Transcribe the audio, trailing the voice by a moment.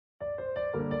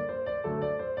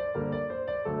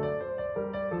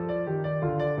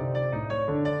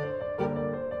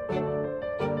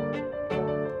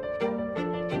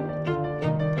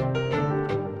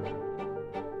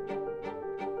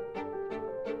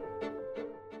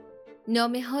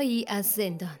نامه هایی از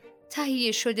زندان،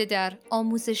 تهیه شده در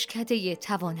آموزشکده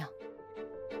توانا.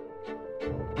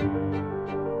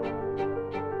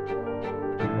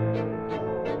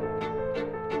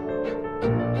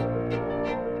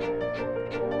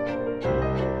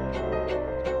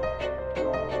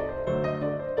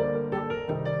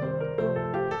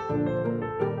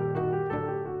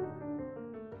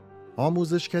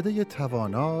 آموزشکده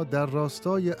توانا در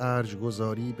راستای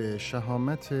ارجگذاری به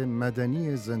شهامت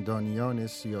مدنی زندانیان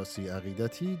سیاسی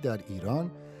عقیدتی در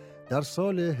ایران در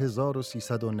سال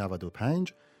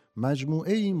 1395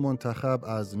 مجموعه‌ای منتخب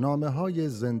از نامه‌های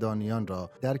زندانیان را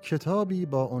در کتابی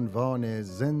با عنوان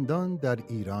زندان در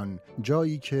ایران،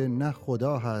 جایی که نه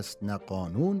خدا هست نه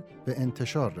قانون، به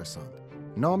انتشار رساند.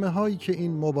 نامه‌هایی که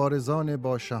این مبارزان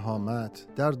با شهامت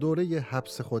در دوره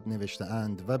حبس خود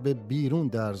نوشته‌اند و به بیرون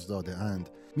درز داده‌اند،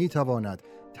 می‌تواند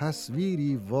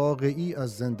تصویری واقعی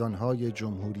از زندان‌های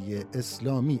جمهوری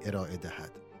اسلامی ارائه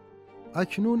دهد.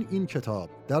 اکنون این کتاب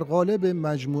در قالب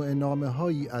مجموعه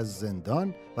نامه‌هایی از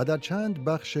زندان و در چند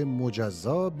بخش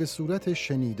مجزا به صورت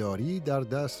شنیداری در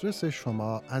دسترس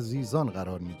شما عزیزان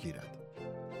قرار می‌گیرد.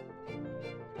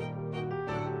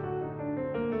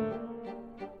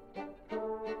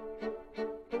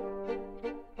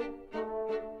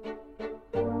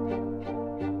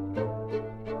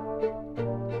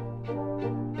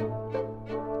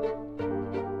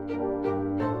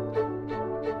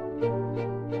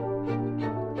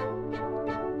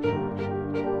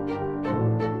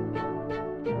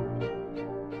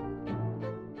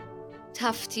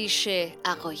 تفتیش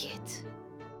عقاید.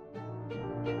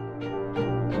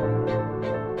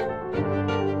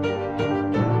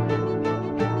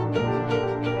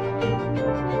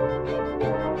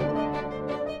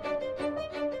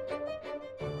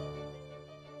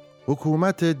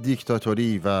 حکومت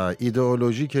دیکتاتوری و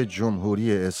ایدئولوژیک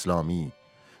جمهوری اسلامی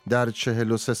در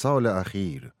 43 سال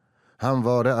اخیر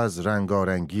همواره از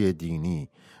رنگارنگی دینی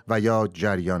و یا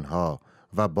جریانها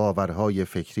و باورهای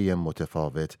فکری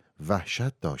متفاوت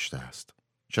وحشت داشته است،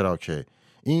 چرا که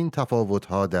این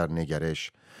تفاوت‌ها در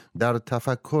نگرش، در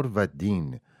تفکر و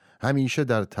دین همیشه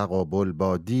در تقابل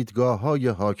با دیدگاه‌های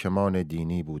حاکمان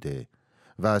دینی بوده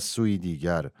و از سوی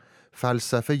دیگر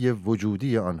فلسفه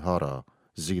وجودی آنها را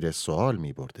زیر سوال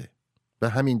می‌برده. به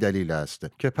همین دلیل است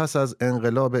که پس از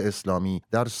انقلاب اسلامی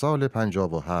در سال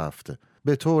 57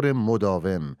 به طور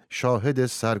مداوم شاهد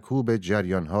سرکوب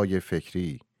جریان‌های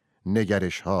فکری،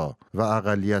 نگرش‌ها و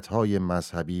اقلیت‌های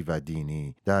مذهبی و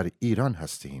دینی در ایران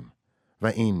هستیم و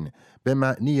این به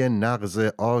معنی نقض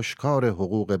آشکار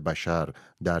حقوق بشر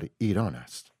در ایران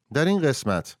است. در این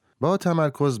قسمت با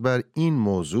تمرکز بر این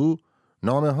موضوع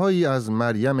نامه‌هایی از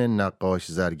مریم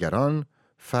نقاش زرگران،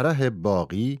 فرح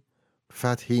باقی،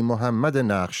 فتحی محمد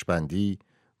نقشبندی،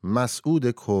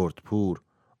 مسعود کردپور،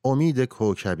 امید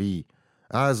کوکبی،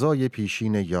 اعضای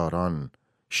پیشین یاران،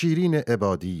 شیرین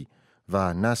عبادی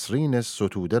و نسرین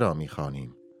ستوده را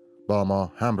می‌خوانیم. با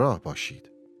ما همراه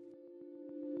باشید.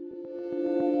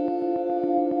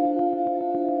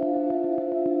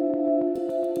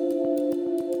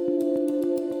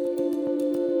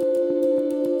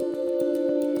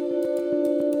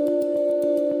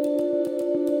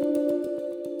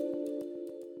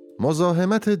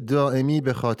 مزاحمت دائمی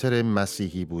به خاطر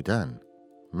مسیحی بودن.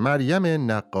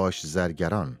 مریم نقاش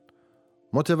زرگران،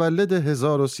 متولد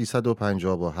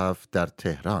 1357 در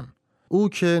تهران. او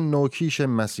که نوکیش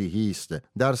مسیحی است،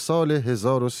 در سال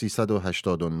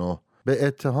 1389 به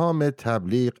اتهام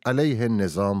تبلیغ علیه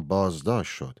نظام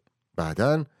بازداشت شد.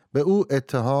 بعداً به او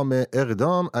اتهام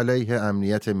اقدام علیه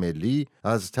امنیت ملی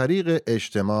از طریق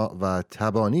اجتماع و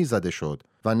تبانی زده شد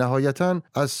و نهایتاً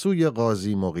از سوی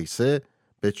قاضی مقیسه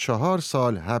به 4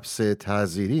 سال حبس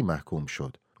تعزیری محکوم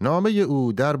شد. نامه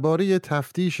او درباره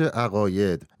تفتیش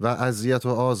عقاید و اذیت و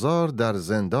آزار در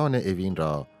زندان اوین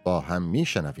را با هم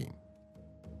میشنویم.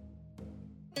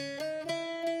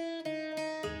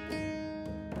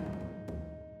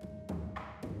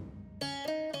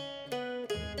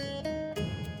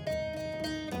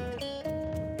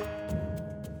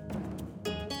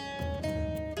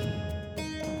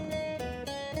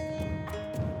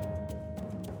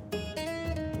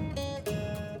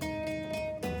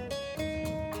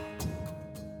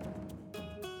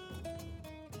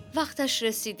 وقتش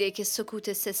رسیده که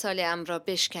سکوت 3 ساله‌ام را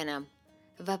بشکنم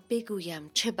و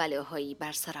بگویم چه بلاهایی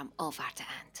بر سرم آورده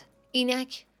اند.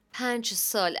 اینک 5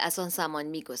 سال از آن زمان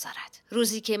می‌گذرد.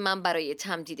 روزی که من برای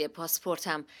تمدید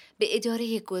پاسپورتم به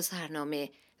اداره گذرنامه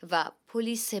و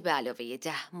پلیس به علاوه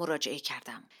 10 مراجعه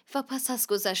کردم و پس از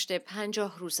گذشت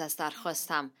 50 روز از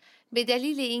درخواستم به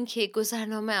دلیل اینکه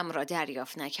گذرنامه‌ام را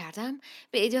دریافت نکردم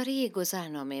به اداره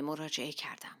گذرنامه مراجعه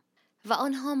کردم و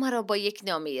آنها مرا با یک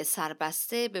نامه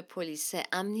سربسته به پلیس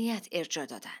امنیت ارجاع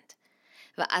دادند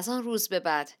و از آن روز به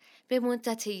بعد به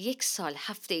مدت 1 سال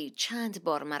هفته‌ای چند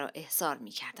بار مرا احضار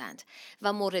می کردند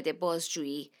و مورد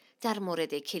بازجویی در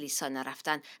مورد کلیسا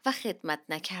نرفتن و خدمت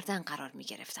نکردن قرار می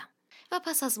گرفتم. و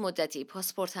پس از مدتی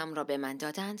پاسپورتم را به من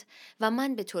دادند و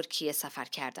من به ترکیه سفر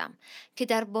کردم که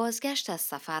در بازگشت از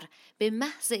سفر به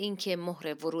محض اینکه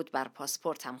مهر ورود بر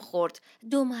پاسپورتم خورد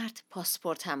 2 مرد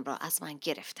پاسپورتم را از من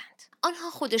گرفتند. آنها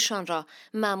خودشان را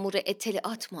مأمور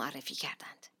اطلاعات معرفی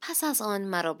کردند. پس از آن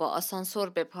مرا با آسانسور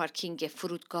به پارکینگ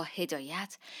فرودگاه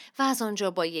هدایت و از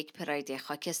آنجا با یک پراید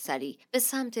خاکستری به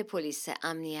سمت پلیس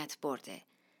امنیت برده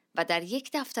و در یک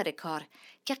دفتر کار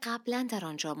که قبلا در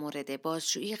آنجا مورد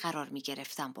بازجویی قرار می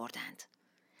گرفتم بردند.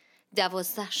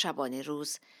 12 شبانه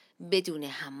روز بدون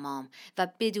حمام و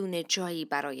بدون جایی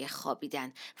برای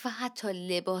خوابیدن و حتی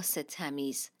لباس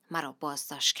تمیز مرا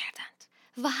بازداشت کردند.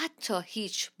 و حتی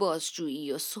هیچ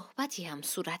بازجویی و صحبتی هم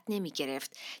صورت نمی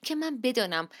گرفت که من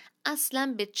بدانم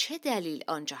اصلاً به چه دلیل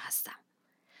آنجا هستم.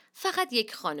 فقط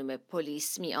یک خانم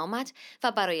پلیس می آمد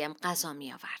و برایم غذا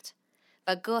می آورد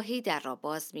و گاهی در را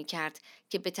باز می کرد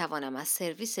که بتوانم از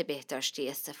سرویس بهداشتی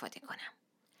استفاده کنم.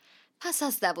 پس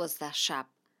از 12 شب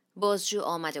بازجو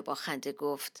آمد و با خنده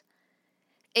گفت: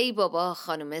 ای بابا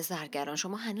خانم زرگران،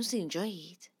 شما هنوز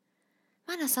اینجایید؟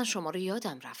 من اصلا شما رو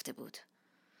یادم رفته بود.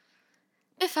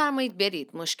 بفرمایید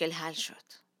برید، مشکل حل شد.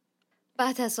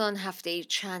 بعد از آن هفته‌ای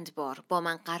چند بار با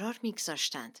من قرار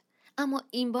می‌گذاشتند، اما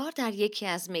این بار در یکی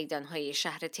از میدان‌های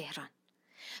شهر تهران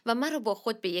و مرا با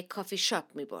خود به یک کافی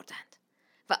شاپ می‌بردند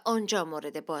و آنجا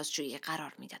مورد بازجویی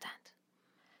قرار می‌دادند.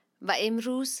 و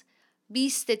امروز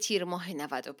 20 تیر ماه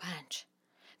 95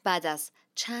 بعد از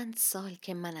چند سال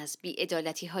که من از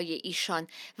بی‌عدالتی‌های ایشان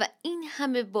و این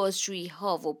همه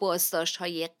بازجویی‌ها و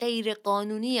بازداشت‌های غیر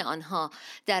قانونی آنها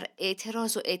در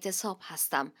اعتراض و اعتصاب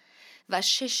هستم و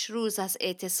 6 روز از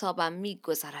اعتصابم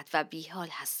می‌گذرد و بیحال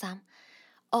هستم،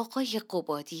 آقای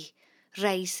قبادی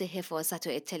رئیس حفاظت و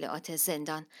اطلاعات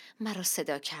زندان مرا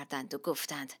صدا کردند و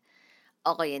گفتند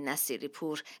آقای نصیری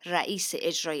پور رئیس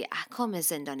اجرای احکام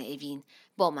زندان اوین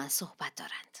با من صحبت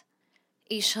دارند.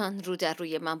 ایشان رو در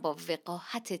روی من با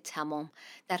وقاحت تمام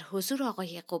در حضور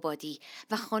آقای قبادی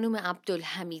و خانم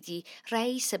عبدالحمیدی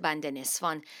رئیس بند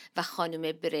نسوان و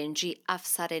خانم برنجی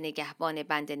افسر نگهبان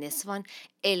بند نسوان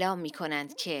اعلام می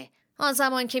کنند که آن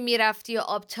زمان که می رفتی و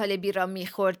آب طالبی را می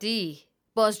خوردی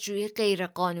بازجویی غیر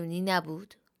قانونی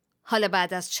نبود؟ حالا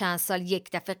بعد از چند سال یک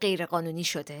دفعه غیر قانونی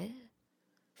شده؟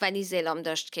 و نیز اعلام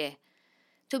داشت که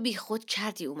تو بی خود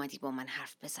کردی اومدی با من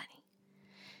حرف بزنی.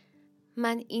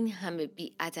 من این همه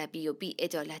بی ادبی و بی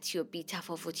عدالتی و بی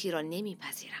تفاوتی را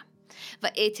نمیپذیرم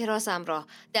و اعتراضم را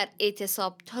در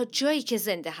اعتصاب تا جایی که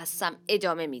زنده هستم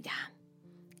ادامه میدهم.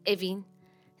 اوین،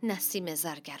 نسیم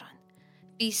زرگران،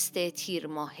 20 تیر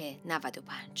ماه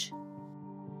 95.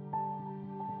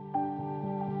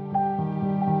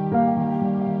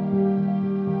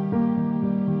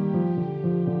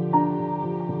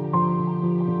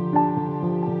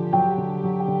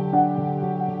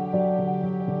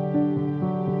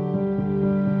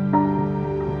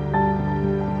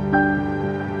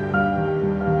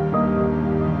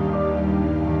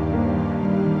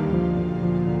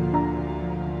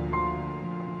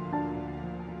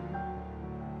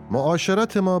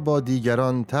 معاشرت ما با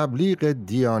دیگران تبلیغ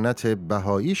دیانت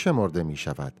بهایی شمرده می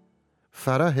شود.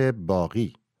 فرح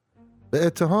باقی به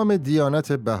اتهام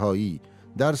دیانت بهایی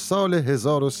در سال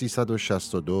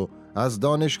 1362 از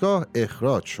دانشگاه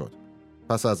اخراج شد.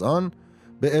 پس از آن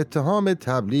به اتهام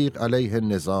تبلیغ علیه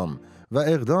نظام و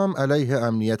اقدام علیه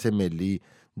امنیت ملی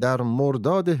در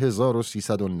مرداد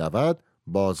 1390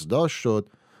 بازداشت شد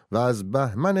و از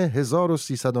بهمن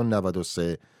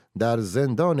 1393 در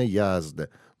زندان یزد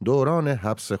دوران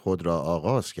حبس خود را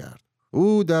آغاز کرد.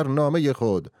 او در نامه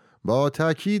خود با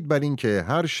تأکید بر اینکه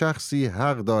هر شخصی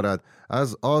حق دارد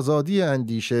از آزادی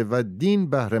اندیشه و دین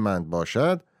بهره‌مند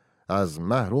باشد، از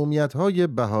محرومیت‌های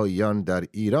بهائیان در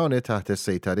ایران تحت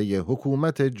سیطره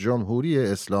حکومت جمهوری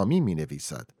اسلامی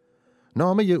می‌نویسد.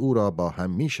 نامه او را با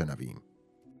هم می‌شنویم.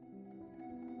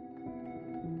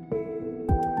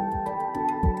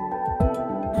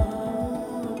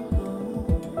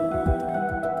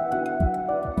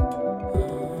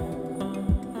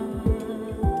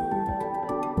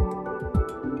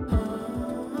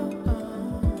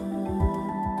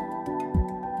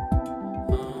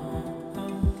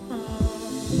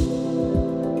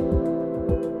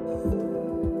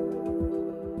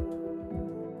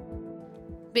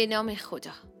 به نام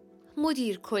خدا.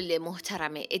 مدیر کل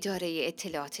محترم اداره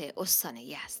اطلاعات استان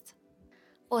یزد.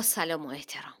 با سلام و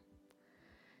احترام.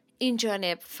 این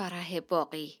جانب فرح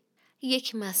باقی،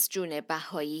 یک مسجون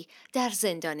بهایی در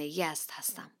زندان یزد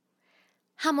هستم.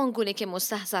 همان گونه که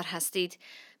مستحضر هستید،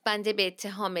 بنده به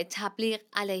اتهام تبلیغ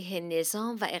علیه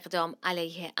نظام و اقدام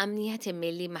علیه امنیت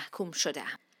ملی محکوم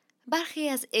شده‌ام. برخی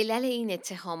از علل این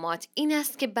اتهامات این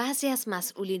است که بعضی از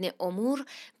مسئولین امور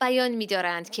بیان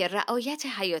می‌دارند که رعایت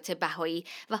حیات بهایی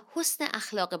و حسن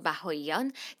اخلاق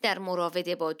بهاییان در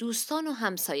مراوده با دوستان و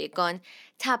همسایگان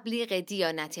تبلیغ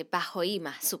دیانت بهایی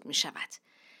محسوب می‌شود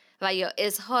و یا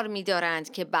اظهار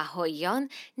می‌دارند که بهاییان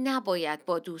نباید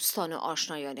با دوستان و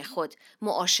آشنایان خود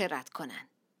معاشرت کنند،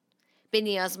 به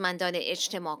نیازمندان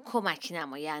اجتماع کمک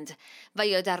نمایند و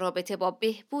یا در رابطه با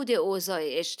بهبود اوضاع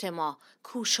اجتماع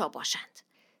کوشا باشند،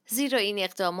 زیرا این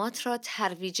اقدامات را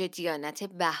ترویج دیانت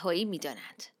بهایی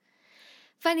می‌دانند.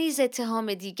 و نیز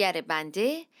اتهام دیگر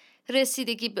بنده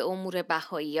رسیدگی به امور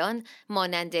بهاییان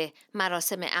مانند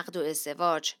مراسم عقد و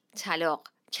ازدواج، طلاق،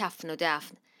 کفن و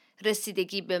دفن،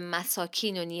 رسیدگی به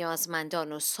مساکین و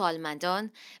نیازمندان و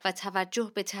سالمندان و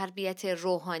توجه به تربیت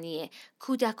روحانی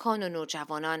کودکان و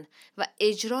نوجوانان و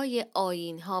اجرای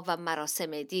آیین‌ها و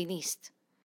مراسم دینی است.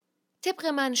 طبق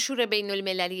منشور بین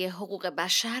المللی حقوق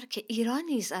بشر که ایران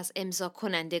نیز از امضا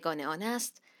کنندگان آن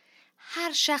است،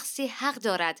 هر شخصی حق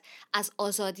دارد از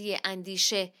آزادی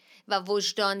اندیشه و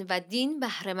وجدان و دین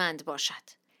بهره‌مند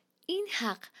باشد. این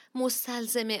حق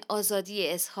مستلزم آزادی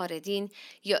اظهار دین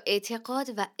یا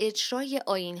اعتقاد و اجرای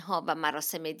آیین‌ها و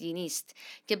مراسم دینی است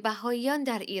که بهائیان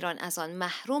در ایران از آن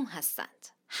محروم هستند.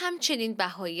 همچنین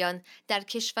بهائیان در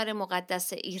کشور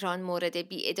مقدس ایران مورد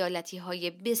بی‌عدالتی‌های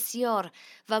بسیار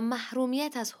و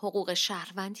محرومیت از حقوق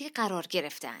شهروندی قرار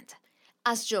گرفتند،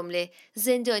 از جمله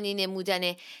زندانی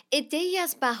نمودن عده‌ای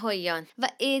از بهائیان و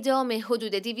اعدام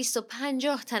حدود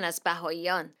 250 تن از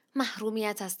بهائیان،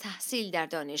 محرومیت از تحصیل در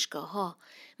دانشگاه‌ها،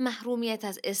 محرومیت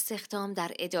از استخدام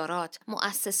در ادارات،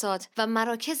 مؤسسات و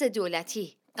مراکز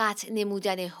دولتی، قطع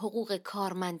نمودن حقوق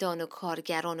کارمندان و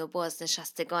کارگران و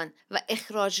بازنشستگان و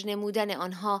اخراج نمودن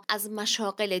آنها از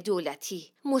مشاغل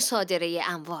دولتی، مصادره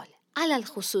اموال، علل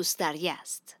خصوص در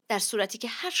یزد، در صورتی که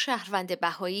هر شهروند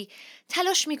بهایی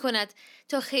تلاش می کند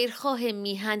تا خیرخواه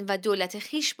میهن و دولت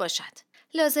خیش باشد.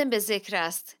 لازم به ذکر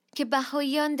است که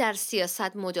بهائیان در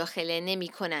سیاست مداخله نمی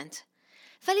کنند،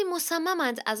 ولی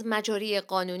مصممند از مجاری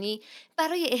قانونی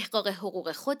برای احقاق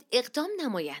حقوق خود اقدام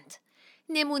نمایند.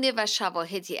 نمونه و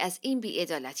شواهدی از این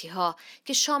بی‌عدالتی‌ها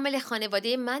که شامل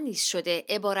خانواده من نیز شده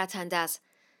عبارتند از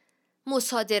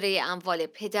مصادره اموال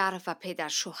پدر و پدر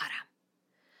شوهرم.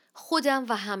 خودم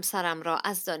و همسرم را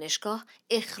از دانشگاه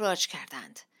اخراج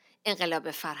کردند.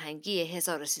 انقلاب فرهنگی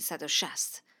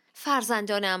 1360.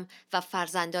 فرزندانم و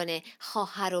فرزندان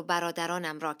خواهر و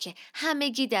برادرانم را که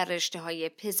همگی در رشته‌های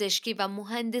پزشکی و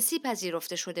مهندسی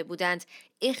پذیرفته شده بودند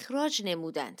اخراج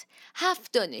نمودند.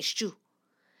 7 دانشجو.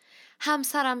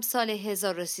 همسرم سال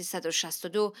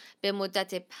 1362 به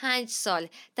مدت 5 سال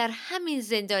در همین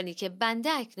زندانی که بنده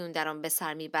اکنون در آن به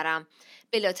سر میبرم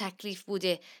بلا تکلیف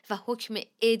بوده و حکم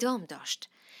اعدام داشت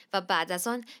و بعد از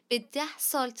آن به 10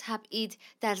 سال تبعید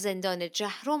در زندان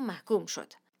جهرم محکوم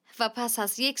شد و پس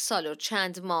از 1 سال و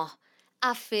چند ماه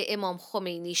عفو امام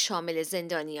خمینی شامل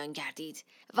زندانیان گردید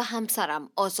و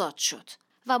همسرم آزاد شد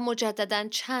و مجدداً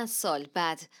چند سال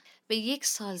بعد به 1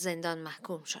 سال زندان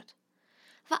محکوم شد.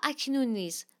 و اکنون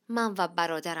نیز من و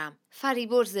برادرم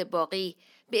فریبرز باقی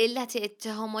به علت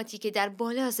اتهاماتی که در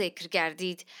بالا ذکر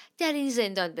گردید در این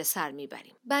زندان به سر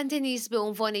میبریم. بنده نیز به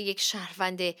عنوان یک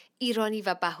شهروند ایرانی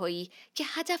و بهایی که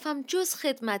هدفم جز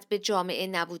خدمت به جامعه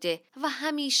نبوده و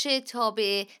همیشه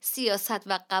تابع سیاست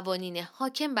و قوانین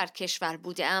حاکم بر کشور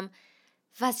بودم،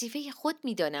 وظیفه خود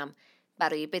میدانم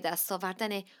برای به دست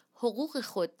آوردن حقوق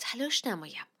خود تلاش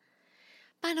نمایم.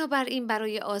 بنابراین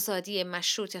برای آزادی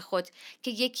مشروط خود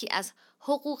که یکی از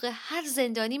حقوق هر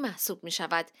زندانی محسوب می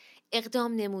شود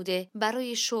اقدام نموده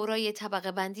برای شورای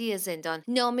طبقه بندی زندان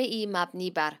نامه ای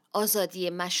مبنی بر آزادی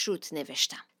مشروط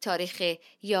نوشتم. تاریخ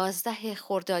 11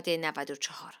 خرداد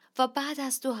 94 و بعد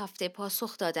از 2 هفته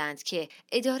پاسخ دادند که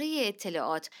اداره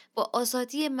اطلاعات با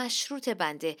آزادی مشروط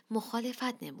بنده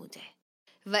مخالفت نموده.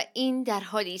 و این در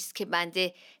حالی است که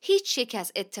بنده هیچ یک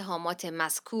از اتهامات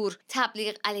مذکور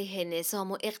تبلیغ علیه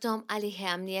نظام و اقدام علیه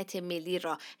امنیت ملی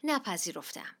را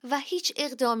نپذیرفتم و هیچ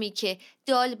اقدامی که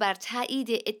دال بر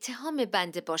تایید اتهام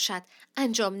بنده باشد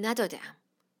انجام ندادم.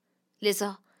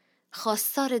 لذا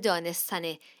خواستار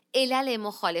دانستن علل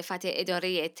مخالفت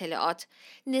اداره اطلاعات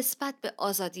نسبت به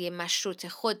آزادی مشروط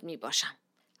خود می باشم.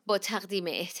 با تقدیم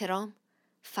احترام،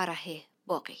 فرح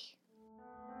باقی.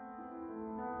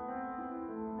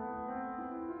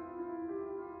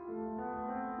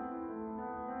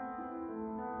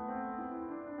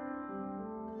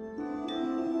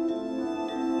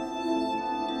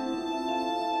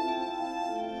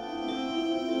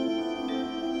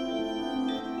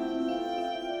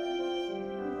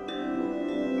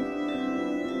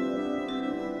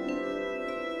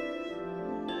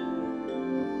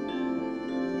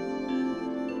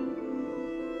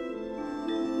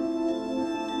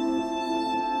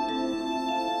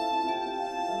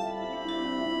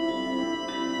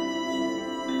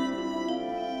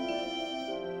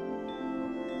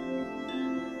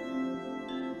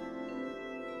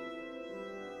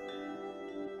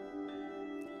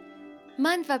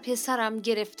 من و پسرم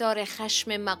گرفتار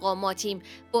خشم مقاماتیم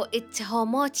با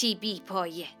اتهاماتی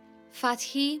بی‌پایه.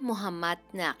 فتحی محمد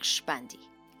نقشبندی،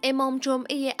 امام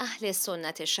جمعه اهل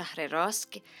سنت شهر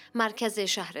راسک، مرکز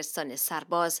شهرستان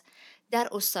سرباز در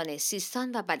استان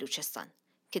سیستان و بلوچستان،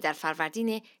 که در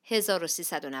فروردین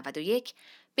 1391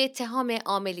 به اتهام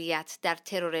عاملیت در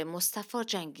ترور مصطفی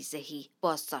جنگیزهی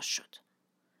بازداشت شد.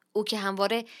 او که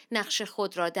همواره نقش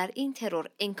خود را در این ترور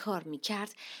انکار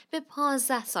می‌کرد، به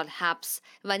 15 سال حبس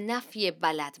و نفی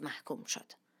بلد محکوم شد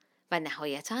و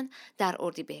نهایتاً در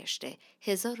اردیبهشت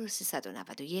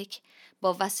 1391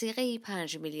 با وثیقه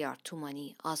 5 میلیارد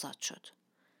تومانی آزاد شد.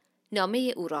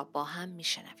 نامه او را با هم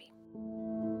می‌شنویم.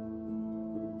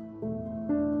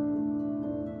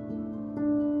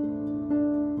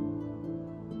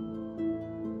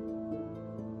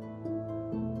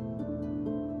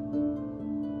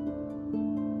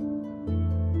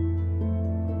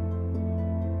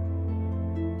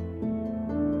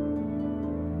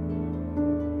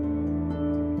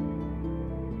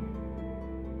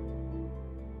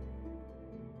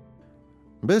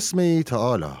 بسم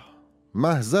تعالی.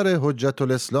 محضر حجت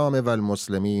الاسلام و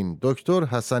المسلمین دکتر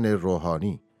حسن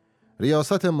روحانی،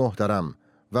 ریاست محترم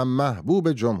و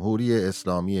محبوب جمهوری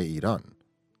اسلامی ایران،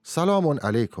 سلام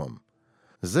علیکم.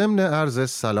 ضمن عرض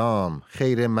سلام،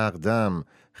 خیر مقدم،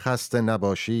 خسته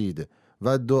نباشید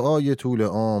و دعای طول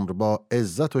عمر با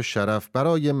عزت و شرف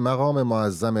برای مقام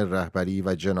معظم رهبری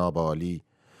و جناب عالی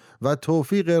و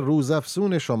توفیق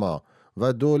روزافزون شما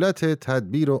و دولت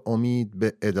تدبیر و امید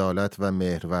به عدالت و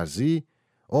مهرورزی.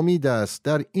 امید است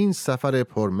در این سفر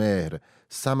پرمهر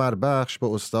ثمربخش به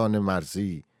استان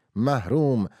مرزی،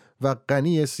 محروم و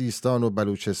غنی سیستان و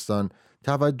بلوچستان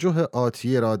توجه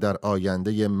آتیه را در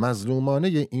آینده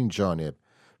مظلومانه این جانب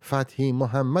فتحی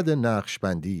محمد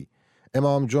نقشبندی،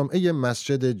 امام جمعه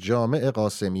مسجد جامع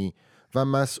قاسمی و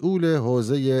مسئول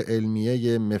حوزه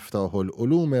علمیه مفتاح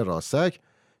العلوم راسک،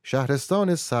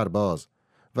 شهرستان سرباز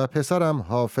و پسرم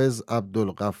حافظ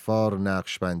عبدالغفار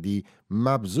نقشبندی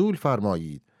مبذول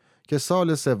فرمایید که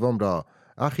سال سوم را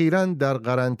اخیراً در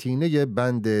قرنطینه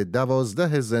بند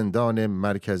 12 زندان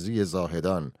مرکزی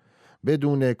زاهدان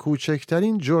بدون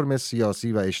کوچکترین جرم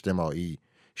سیاسی و اجتماعی،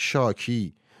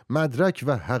 شاکی، مدرک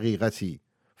و حقیقتی،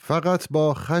 فقط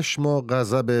با خشم و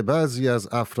غضب بعضی از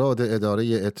افراد اداره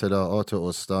اطلاعات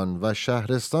استان و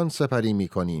شهرستان سپری می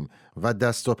کنیم و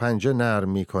دست و پنجه نرم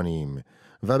می کنیم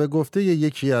و به گفته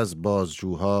یکی از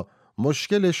بازجوها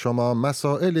مشکل شما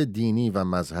مسائل دینی و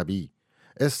مذهبی،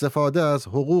 استفاده از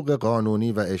حقوق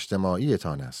قانونی و اجتماعی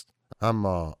تان است،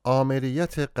 اما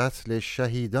آمریت قتل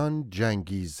شهیدان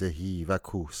جنگیزهی و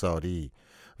کوهساری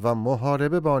و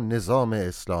محاربه با نظام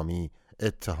اسلامی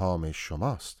اتهام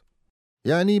شماست.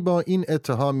 یعنی با این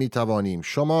اتهام می توانیم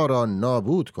شما را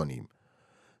نابود کنیم.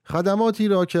 خدماتی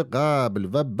را که قبل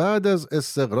و بعد از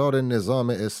استقرار نظام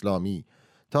اسلامی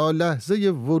تا لحظه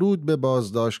ورود به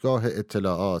بازداشتگاه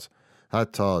اطلاعات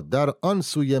حتی در آن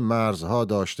سوی مرزها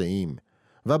داشته ایم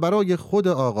و برای خود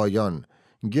آقایان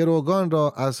گروگان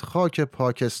را از خاک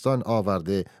پاکستان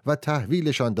آورده و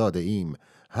تحویلشان داده ایم،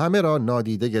 همه را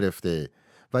نادیده گرفته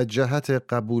و جهت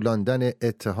قبولاندن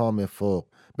اتهام فوق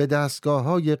به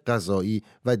دستگاه‌های قضایی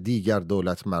و دیگر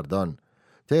دولت مردان،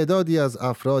 تعدادی از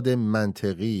افراد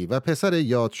منطقی و پسر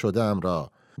یاد شده‌ام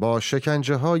را با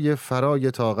شکنجه‌های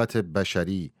فرای طاقت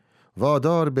بشری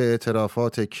وادار به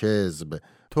اعترافات کذب،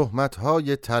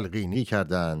 تهمت‌های تلقینی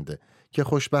کردند که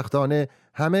خوشبختانه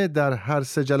همه در هر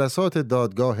 3 جلسات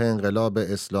دادگاه انقلاب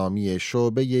اسلامی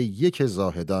شعبه 1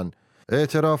 زاهدان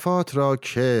اعترافات را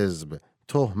کذب،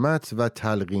 تهمت و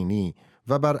تلقینی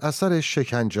و بر اثر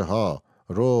شکنجه‌ها،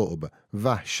 رعب،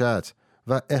 وحشت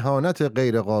و اهانت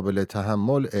غیرقابل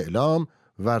تحمل اعلام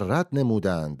و رد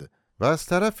نمودند و از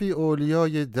طرفی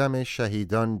اولیای دم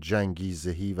شهیدان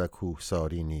جنگیزهی و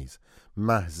کوهساری نیز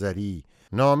محضری،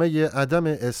 نامه عدم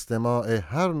استماع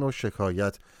هر نوع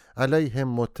شکایت علیه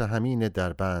متهمین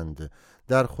در بند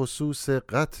در خصوص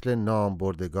قتل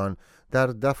نامبردگان در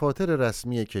دفاتر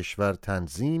رسمی کشور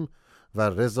تنظیم و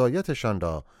رضایتشان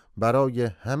را برای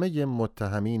همه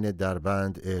متهمین در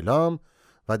بند اعلام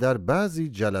و در بعضی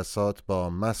جلسات با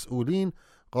مسئولین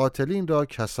قاتلین را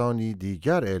کسانی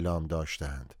دیگر اعلام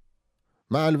داشتند.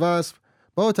 مع الوصف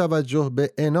با توجه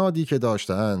به عنادی که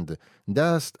داشتند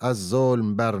دست از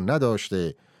ظلم بر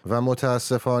نداشته و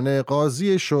متاسفانه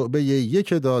قاضی شعبه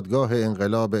 1 دادگاه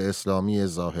انقلاب اسلامی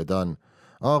زاهدان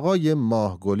آقای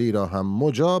ماهگلی را هم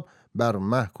مجاب بر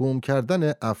محکوم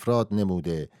کردن افراد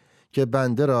نموده که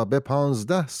بنده را به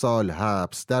 15 سال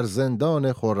حبس در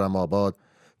زندان خرم‌آباد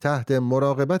تحت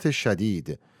مراقبت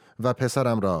شدید و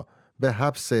پسرم را به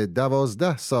حبس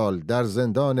 12 سال در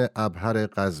زندان ابهر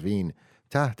قزوین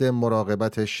تحت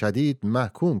مراقبت شدید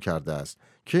محکوم کرده است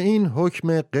که این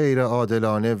حکم غیر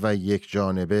عادلانه و یک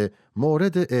جانبه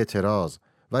مورد اعتراض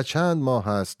و چند ماه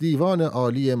است دیوان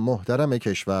عالی محترم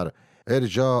کشور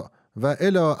ارجاع و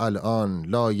الی الان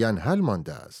لا ینحل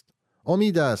مانده است.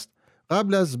 امید است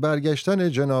قبل از برگشتن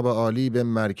جناب عالی به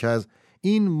مرکز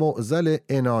این معضل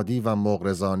عنادی و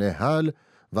مغرضانه حل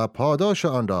و پاداش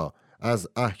آن را از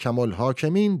احکم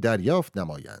الحاکمین دریافت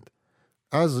نمایند.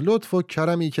 از لطف و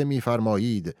کرمی که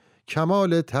می‌فرمایید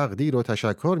کمال تقدیر و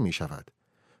تشکر می شود.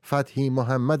 فتحی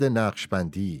محمد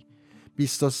نقشبندی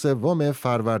 23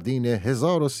 فروردین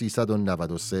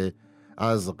 1393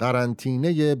 از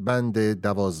قرنطینه بند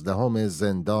 12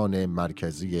 زندان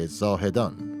مرکزی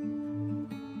زاهدان.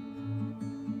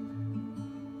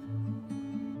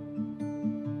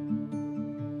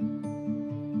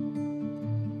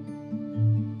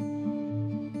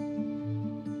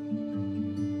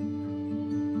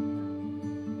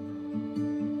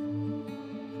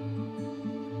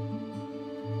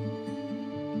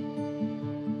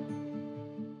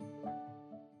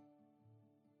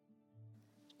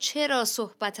 چرا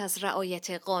صحبت از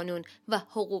رعایت قانون و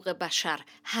حقوق بشر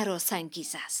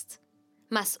هراس‌انگیز است؟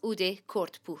 مسعود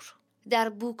کردپور در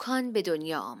بوکان به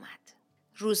دنیا آمد.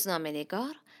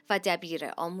 روزنامه‌نگار و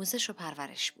دبیر آموزش و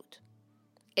پرورش بود.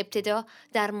 ابتدا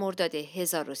در مرداد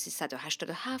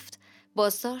 1387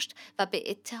 بازداشت و به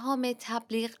اتهام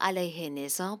تبلیغ علیه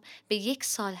نظام به 1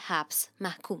 سال حبس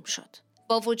محکوم شد.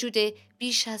 با وجود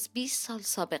بیش از 20 سال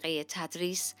سابقه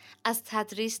تدریس، از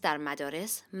تدریس در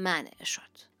مدارس منع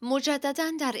شد.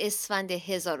 مجدداً در اسفند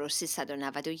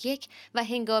 1391 و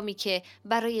هنگامی که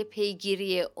برای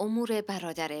پیگیری امور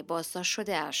برادر بازداشت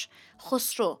شده‌اش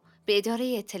خسرو به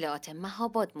اداره اطلاعات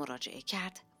مهاباد مراجعه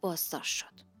کرد، بازداشت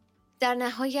شد. در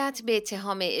نهایت به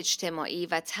اتهام اجتماعی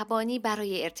و تبانی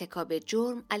برای ارتکاب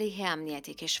جرم علیه امنیت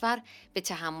کشور به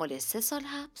تحمل 3 سال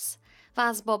حبس و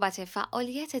از بابت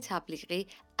فعالیت تبلیغی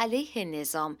علیه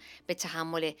نظام به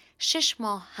تحمل 6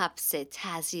 ماه حبس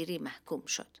تعزیری محکوم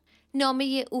شد.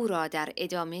 نامه او را در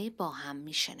ادامه با هم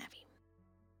میشنویم.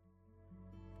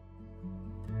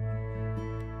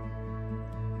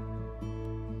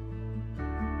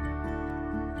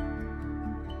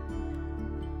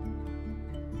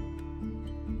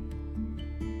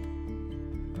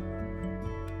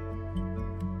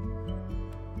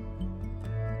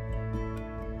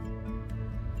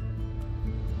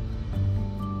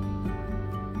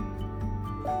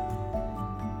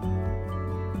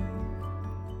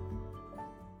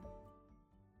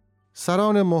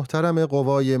 سران محترم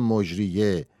قوای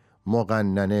مجریه،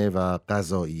 مقننه و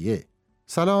قضاییه،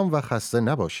 سلام و خسته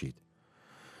نباشید.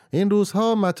 این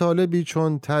روزها مطالبی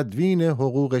چون تدوین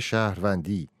حقوق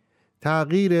شهروندی،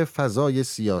 تغییر فضای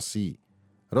سیاسی،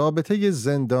 رابطه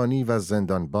زندانی و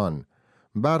زندانبان،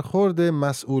 برخورد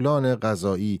مسئولان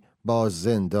قضایی با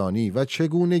زندانی و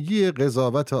چگونگی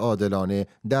قضاوت عادلانه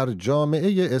در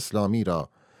جامعه اسلامی را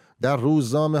در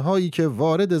روزنامه هایی که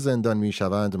وارد زندان می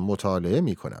شوند مطالعه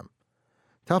می کنم.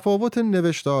 تفاوت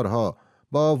نوشتارها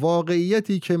با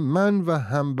واقعیتی که من و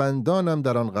همبندانم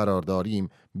در آن قرار داریم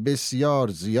بسیار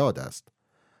زیاد است.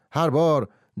 هر بار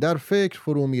در فکر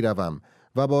فرو می روم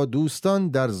و با دوستان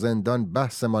در زندان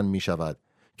بحثمان می شود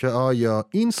که آیا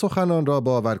این سخنان را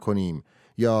باور کنیم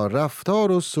یا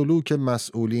رفتار و سلوک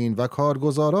مسئولین و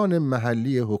کارگزاران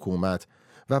محلی حکومت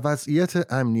و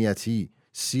وضعیت امنیتی،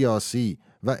 سیاسی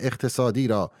و اقتصادی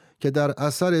را که در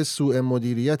اثر سوء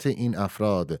مدیریت این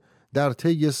افراد در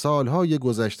طی سالهای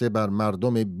گذشته بر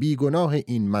مردم بیگناه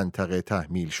این منطقه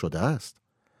تحمیل شده است.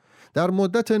 در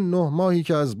مدت 9 ماهی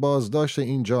که از بازداشت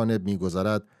این جانب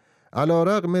می‌گذرد،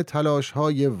 علی‌رغم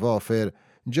تلاش‌های وافر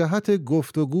جهت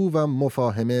گفتگو و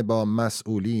مفاهمه با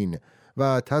مسئولین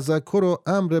و تذکر و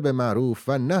امر به معروف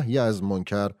و نهی از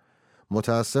منکر،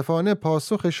 متاسفانه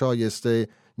پاسخ شایسته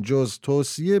جز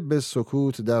توصیه به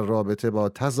سکوت در رابطه با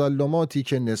تظلماتی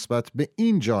که نسبت به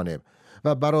این جانب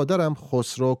و برادرم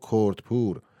خسرو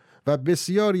کردپور و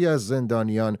بسیاری از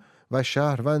زندانیان و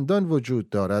شهروندان وجود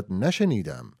دارد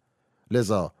نشنیدم.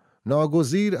 لذا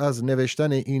ناگزیر از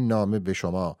نوشتن این نامه به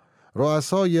شما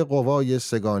رؤسای قوای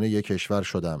سگانه کشور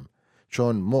شدم،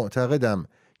 چون معتقدم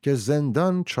که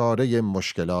زندان چاره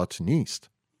مشکلات نیست.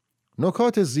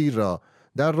 نکات زیر را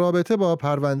در رابطه با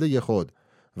پرونده خود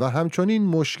و همچنین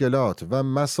مشکلات و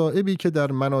مصائبی که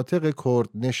در مناطق کرد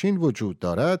نشین وجود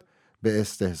دارد به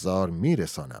استحضار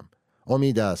میرسانم.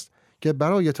 امید است که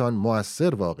برایتان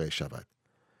مؤثر واقع شود.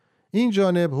 این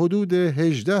جانب حدود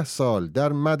 18 سال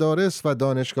در مدارس و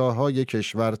دانشگاه‌های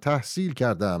کشور تحصیل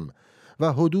کردم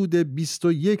و حدود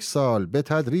 21 سال به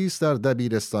تدریس در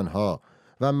دبیرستان‌ها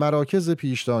و مراکز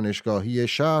پیش دانشگاهی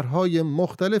شهرهای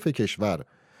مختلف کشور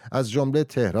از جمله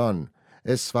تهران،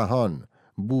 اصفهان،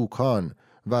 بوکان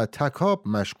و تکاب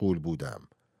مشغول بودم.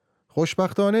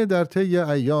 خوشبختانه در طی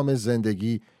ایام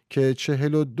زندگی که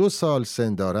 42 سال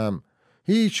سن دارم،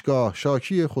 هیچگاه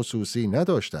شاکی خصوصی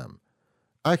نداشتم.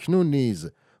 اکنون نیز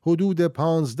حدود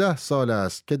 15 سال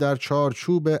است که در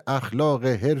چارچوب اخلاق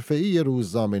حرفه‌ای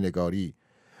روزنامه‌نگاری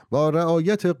با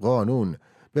رعایت قانون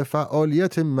به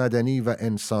فعالیت مدنی و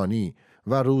انسانی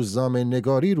و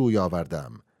روزنامه‌نگاری روی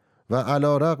آوردم و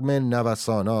علی‌رغم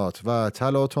نوسانات و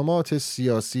تلاطمات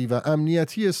سیاسی و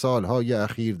امنیتی سالهای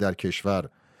اخیر در کشور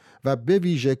و به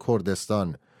ویژه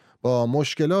کردستان با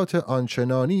مشکلات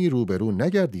آنچنانی روبرو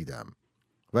نگردیدم.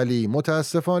 ولی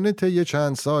متاسفانه طی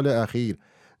چند سال اخیر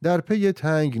در پی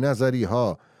تنگ نظری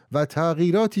ها و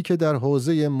تغییراتی که در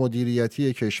حوزه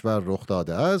مدیریتی کشور رخ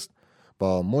داده است،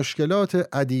 با مشکلات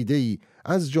عدیده‌ای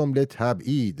از جمله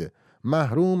تبعید،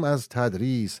 محروم از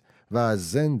تدریس و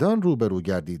زندان روبرو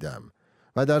گردیدم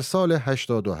و در سال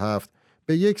 87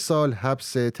 به 1 سال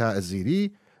حبس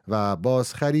تعزیری و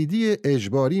بازخریدی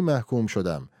اجباری محکوم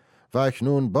شدم و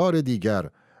اکنون بار دیگر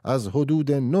از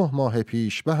حدود 9 ماه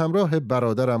پیش به همراه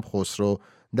برادرم خسرو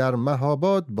در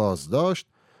مهاباد بازداشت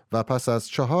و پس از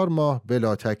 4 ماه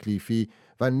بلا تکلیفی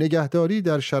و نگهداری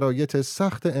در شرایط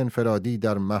سخت انفرادی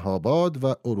در مهاباد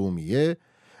و ارومیه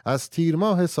از تیر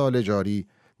ماه سال جاری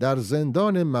در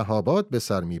زندان مهاباد به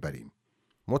سر میبریم.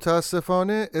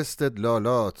 متاسفانه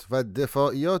استدلالات و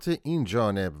دفاعیات این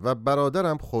جانب و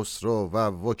برادرم خسرو و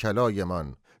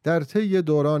وکلایمان در طی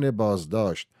دوران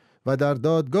بازداشت و در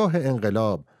دادگاه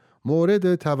انقلاب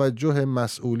مورد توجه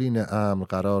مسئولین امر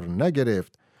قرار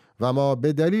نگرفت و ما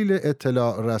به دلیل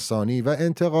اطلاع رسانی و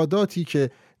انتقاداتی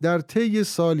که در طی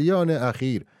سالیان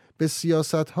اخیر به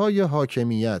سیاست‌های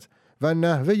حاکمیت و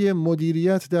نحوه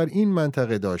مدیریت در این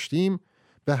منطقه داشتیم،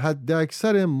 به حد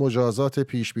اکثر مجازات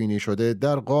پیشبینی شده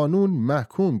در قانون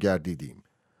محکوم گردیدیم.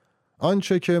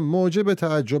 آنچه که موجب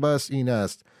تعجب است این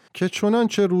است که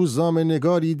چنانچه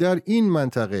روزنامه‌نگاری در این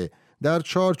منطقه در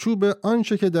چارچوب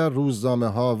آنچه که در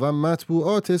روزنامه‌ها و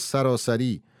مطبوعات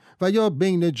سراسری و یا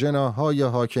بین جناح‌های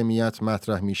حاکمیت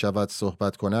مطرح می‌شود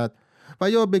صحبت کند و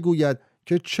یا بگوید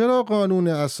که چرا قانون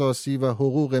اساسی و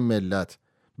حقوق ملت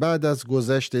بعد از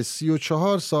گذشت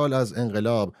 34 سال از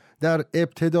انقلاب در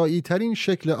ابتدایی ترین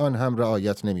شکل آن هم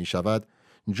رعایت نمی شود،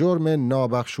 جرم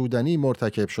نابخشودنی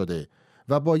مرتکب شده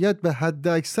و باید به حد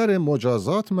اکثر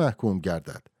مجازات محکوم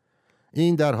گردد.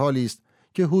 این در حالی است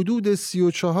که حدود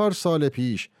 34 سال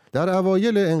پیش در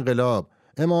اوایل انقلاب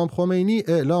امام خمینی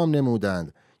اعلام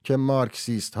نمودند که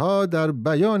مارکسیست ها در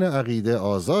بیان عقیده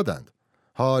آزادند.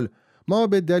 حال ما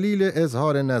به دلیل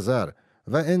اظهار نظر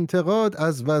و انتقاد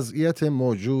از وضعیت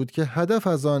موجود که هدف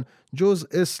از آن جز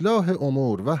اصلاح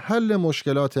امور و حل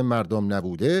مشکلات مردم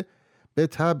نبوده، به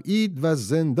تبعید و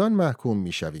زندان محکوم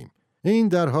می شویم. این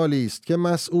در حالی است که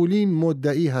مسئولین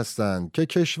مدعی هستند که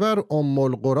کشور ام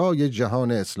القرای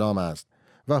جهان اسلام است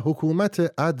و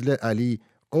حکومت عدل علی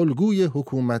الگوی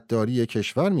حکومتداری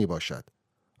کشور می باشد.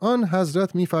 آن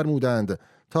حضرت می فرمودند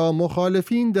تا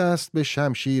مخالفین دست به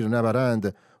شمشیر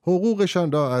نبرند،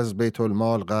 حقوقشان را از بیت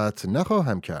المال قطع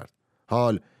نخواهم کرد.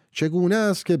 حال چگونه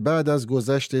است که بعد از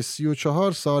گذشت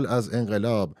 34 سال از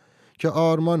انقلاب که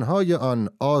آرمانهای آن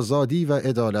آزادی و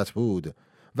عدالت بود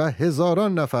و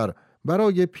هزاران نفر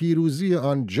برای پیروزی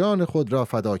آن جان خود را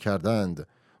فدا کردند،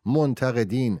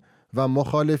 منتقدین و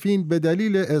مخالفین به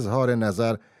دلیل اظهار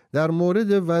نظر در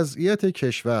مورد وضعیت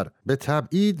کشور به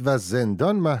تبعید و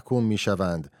زندان محکوم می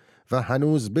شوند و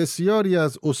هنوز بسیاری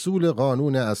از اصول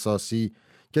قانون اساسی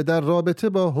که در رابطه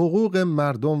با حقوق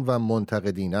مردم و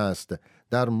منتقدین است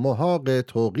در محاق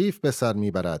توقیف به سر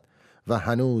میبرد و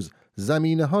هنوز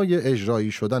زمینه‌های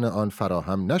اجرایی شدن آن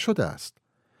فراهم نشده است.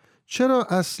 چرا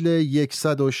اصل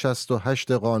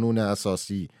 168 قانون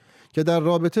اساسی که در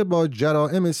رابطه با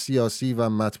جرائم سیاسی و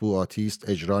مطبوعاتی است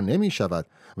اجرا نمی شود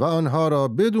و آنها را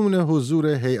بدون حضور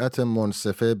هیئت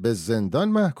منصفه به زندان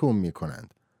محکوم می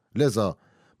کنند؟ لذا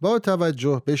با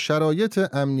توجه به شرایط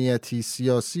امنیتی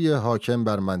سیاسی حاکم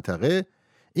بر منطقه،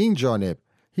 این جانب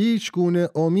هیچ گونه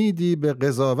امیدی به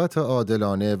قضاوت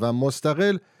عادلانه و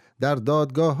مستقل در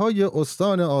دادگاه‌های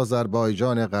استان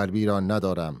آذربایجان غربی را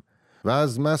ندارم و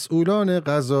از مسئولان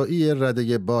قضایی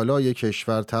رده بالای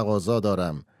کشور تقاضا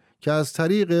دارم که از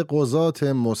طریق قضات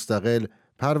مستقل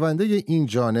پرونده این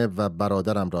جانب و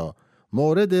برادرم را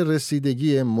مورد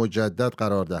رسیدگی مجدد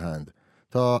قرار دهند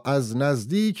تا از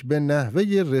نزدیک به نحوه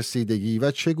رسیدگی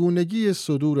و چگونگی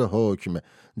صدور حکم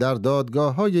در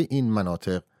دادگاه‌های این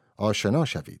مناطق آشنا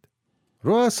شوید.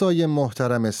 رؤسای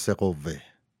محترم سه قوه،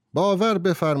 باور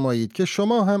بفرمایید که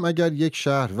شما هم اگر یک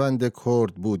شهروند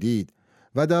کرد بودید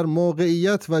و در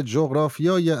موقعیت و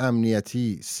جغرافیای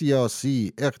امنیتی،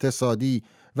 سیاسی، اقتصادی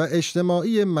و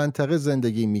اجتماعی منطقه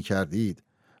زندگی می کردید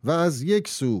و از یک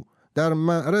سو در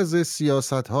معرض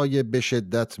سیاست‌های به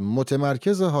شدت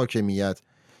متمرکز حاکمیت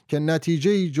که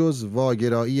نتیجه‌ای جز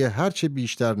واگرایی هرچه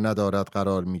بیشتر ندارد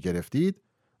قرار می گرفتید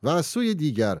و از سوی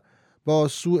دیگر با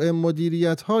سوء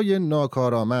مدیریت‌های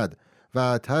ناکارآمد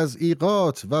و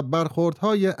تضییقات و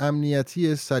برخوردهای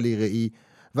امنیتی سلیقه‌ای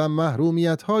و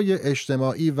محرومیت‌های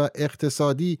اجتماعی و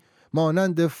اقتصادی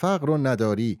مانند فقر و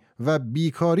نداری و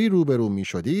بیکاری روبرو می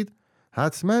شدید،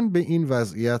 حتماً به این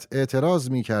وضعیت اعتراض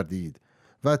می کردید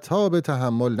و تاب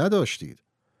تحمل نداشتید.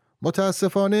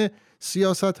 متاسفانه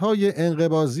سیاست‌های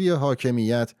انقباضی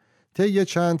حاکمیت طی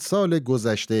چند سال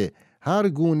گذشته هر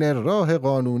گونه راه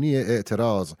قانونی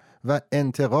اعتراض و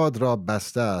انتقاد را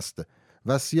بسته است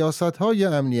و سیاست‌های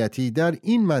امنیتی در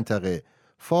این منطقه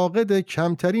فاقد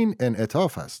کمترین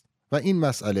انعطاف است و این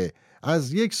مسئله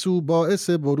از یک سو باعث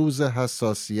بروز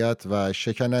حساسیت و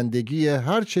شکنندگی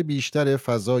هرچه بیشتر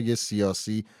فضای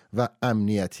سیاسی و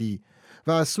امنیتی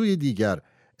و از سوی دیگر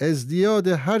ازدیاد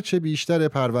هرچه بیشتر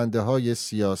پرونده‌های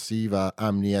سیاسی و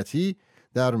امنیتی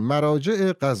در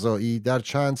مراجع قضایی در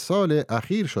چند سال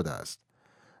اخیر شده است.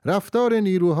 رفتار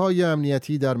نیروهای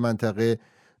امنیتی در منطقه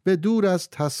به دور از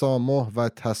تسامح و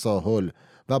تساهل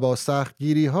و با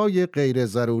سختگیری‌های غیر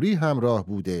ضروری همراه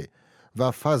بوده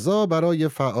و فضا برای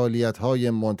فعالیت‌های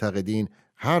منتقدین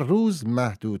هر روز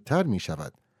محدودتر می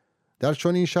شود. در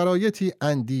چنین شرایطی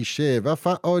اندیشه و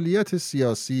فعالیت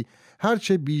سیاسی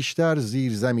هرچه بیشتر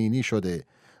زیرزمینی شده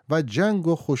و جنگ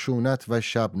و خشونت و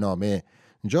شبنامه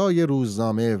جای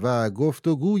روزنامه و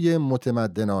گفتگوی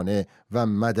متمدنانه و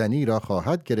مدنی را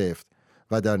خواهد گرفت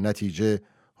و در نتیجه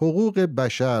حقوق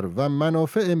بشر و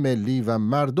منافع ملی و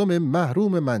مردم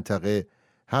محروم منطقه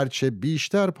هرچه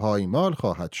بیشتر پایمال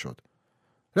خواهد شد.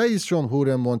 رئیس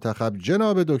جمهور منتخب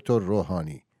جناب دکتر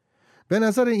روحانی به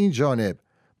نظر این جانب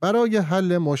برای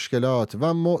حل مشکلات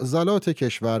و معضلات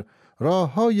کشور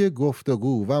راه‌های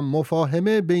گفتگو و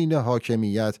مفاهمه بین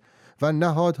حاکمیت و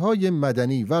نهادهای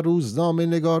مدنی و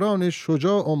روزنامه‌نگاران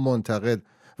شجاع و منتقد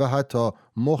و حتی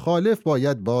مخالف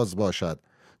باید باز باشد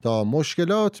تا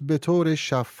مشکلات به طور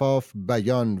شفاف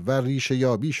بیان و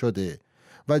ریشه‌یابی شده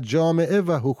و جامعه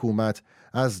و حکومت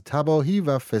از تباهی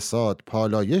و فساد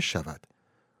پالایش شود.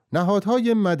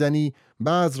 نهادهای مدنی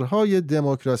بذرهای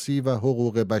دموکراسی و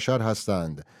حقوق بشر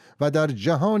هستند و در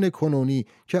جهان کنونی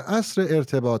که عصر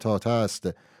ارتباطات است،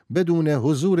 بدون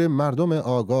حضور مردم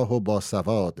آگاه و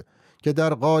باسواد که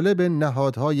در قالب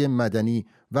نهادهای مدنی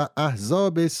و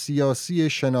احزاب سیاسی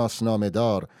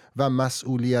شناسنامه‌دار و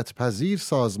مسئولیت پذیر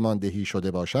سازماندهی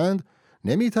شده باشند،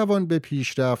 نمیتوان به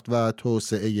پیشرفت و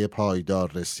توسعه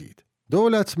پایدار رسید.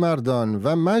 دولت مردان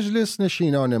و مجلس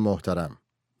نشینان محترم،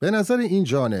 به نظر این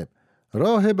جانب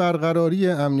راه برقراری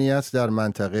امنیت در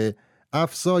منطقه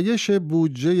افزایش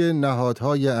بودجه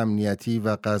نهادهای امنیتی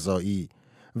و قضایی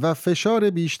و فشار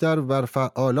بیشتر بر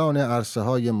فعالان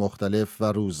عرصه‌های مختلف و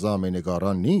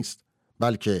روزنامه‌نگاران نیست،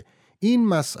 بلکه این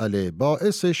مسئله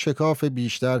باعث شکاف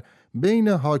بیشتر بین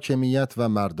حاکمیت و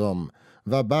مردم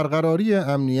و برقراری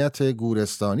امنیت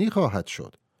گورستانی خواهد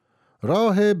شد.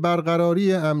 راه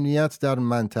برقراری امنیت در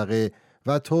منطقه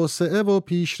و توسعه و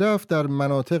پیشرفت در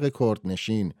مناطق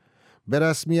کردنشین به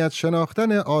رسمیت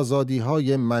شناختن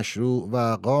آزادی‌های مشروع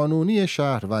و قانونی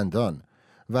شهروندان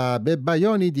و به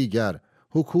بیانی دیگر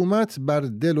حکومت بر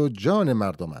دل و جان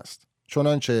مردم است،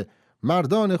 چنانچه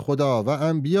مردان خدا و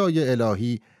انبیای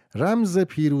الهی رمز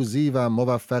پیروزی و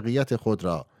موفقیت خود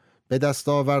را به دست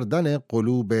آوردن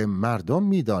قلوب مردم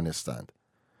می دانستند.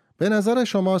 به نظر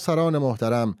شما سران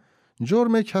محترم،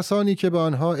 جرم کسانی که به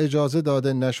آنها اجازه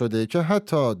داده نشده که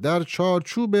حتی در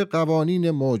چارچوب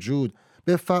قوانین موجود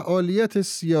به فعالیت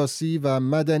سیاسی و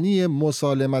مدنی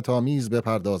مسالمت‌آمیز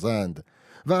بپردازند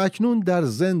و اکنون در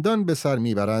زندان به سر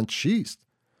میبرند چیست؟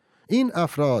 این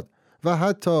افراد و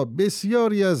حتی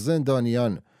بسیاری از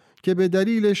زندانیان که به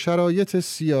دلیل شرایط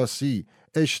سیاسی،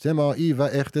 اجتماعی و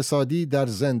اقتصادی در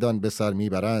زندان به سر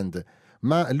میبرند،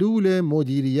 معلول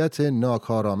مدیریت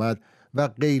ناکارآمد و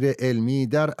غیر علمی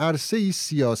در عرصه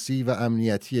سیاسی و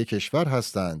امنیتی کشور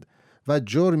هستند و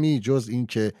جرمی جز این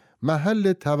که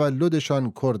محل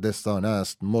تولدشان کردستان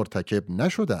است مرتکب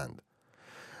نشدند.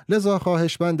 لذا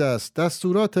خواهشمند است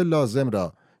دستورات لازم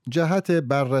را جهت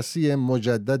بررسی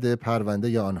مجدد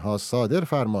پرونده آنها صادر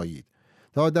فرمایید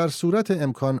تا در صورت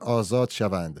امکان آزاد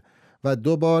شوند و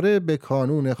دوباره به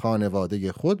کانون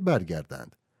خانواده خود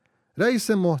برگردند.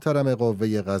 رئیس محترم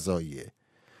قوه قضاییه،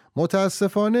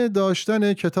 متاسفانه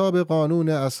داشتن کتاب قانون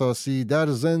اساسی در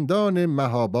زندان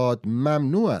مهاباد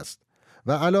ممنوع است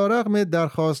و علیرغم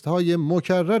درخواست‌های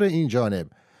مکرر این جانب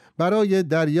برای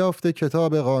دریافت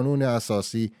کتاب قانون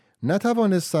اساسی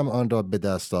نتوانستم آن را به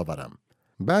دست آورم.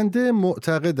 بنده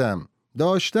معتقدم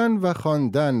داشتن و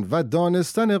خواندن و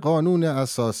دانستن قانون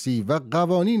اساسی و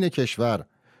قوانین کشور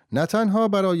نه تنها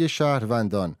برای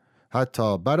شهروندان،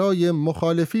 حتی برای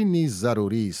مخالفین نیز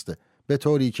ضروری است، به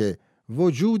طوری که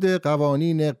وجود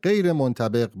قوانین غیر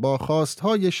منطبق با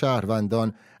خواستهای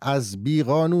شهروندان از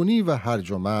بیقانونی و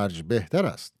هرج و مرج بهتر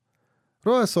است.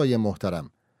 رؤسای محترم،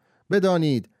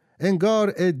 بدانید انگار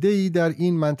عده‌ای در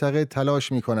این منطقه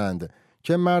تلاش می کنند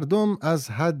که مردم از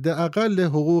حداقل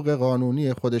حقوق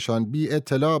قانونی خودشان بی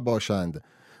اطلاع باشند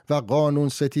و قانون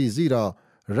ستیزی را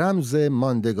رمز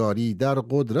ماندگاری در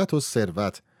قدرت و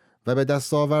ثروت و به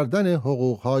دست آوردن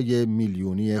حقوقهای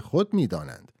میلیونی خود می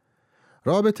دانند.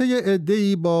 رابطه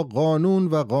عده‌ای با قانون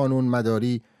و قانون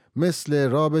مداری مثل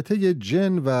رابطه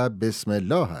جن و بسم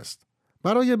الله است.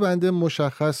 برای بنده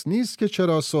مشخص نیست که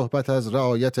چرا صحبت از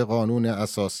رعایت قانون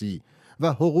اساسی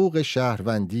و حقوق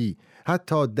شهروندی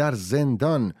حتی در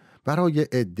زندان برای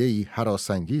عده‌ای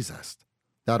هراس‌انگیز است.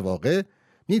 در واقع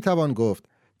میتوان گفت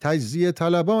تجزیه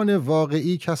طلبان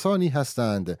واقعی کسانی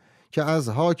هستند که از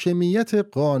حاکمیت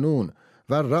قانون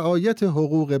و رعایت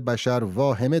حقوق بشر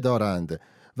واهمه دارند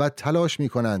و تلاش می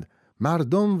کنند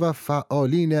مردم و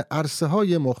فعالین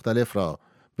عرصه‌های مختلف را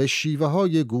به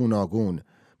شیوه‌های گوناگون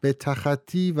به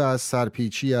تخطی و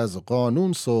سرپیچی از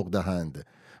قانون سوق دهند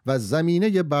و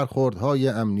زمینه برخوردهای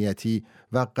امنیتی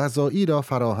و قضایی را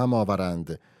فراهم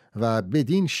آورند و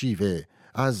بدین شیوه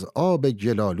از آب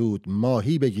گلالود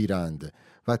ماهی بگیرند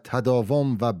و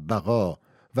تداوم و بقا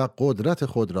و قدرت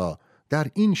خود را در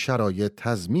این شرایط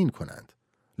تضمین کنند.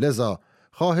 لذا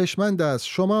خواهشمند از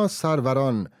شما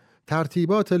سروران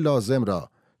ترتیبات لازم را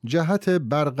جهت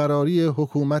برقراری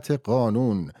حکومت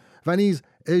قانون و نیز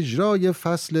اجرای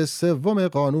فصل 3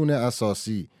 قانون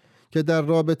اساسی که در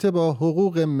رابطه با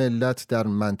حقوق ملت در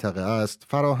منطقه است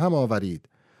فراهم آورید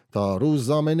تا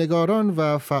روزنامه‌نگاران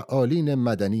و فعالین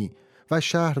مدنی و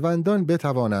شهروندان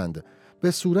بتوانند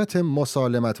به صورت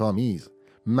مسالمت‌آمیز،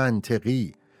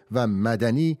 منطقی و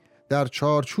مدنی در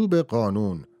چارچوب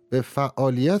قانون به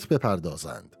فعالیت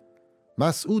بپردازند.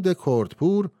 مسعود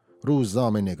کردپور،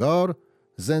 روزنامه‌نگار،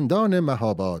 زندان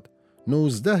مهاباد،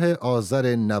 19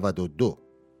 آذر 92.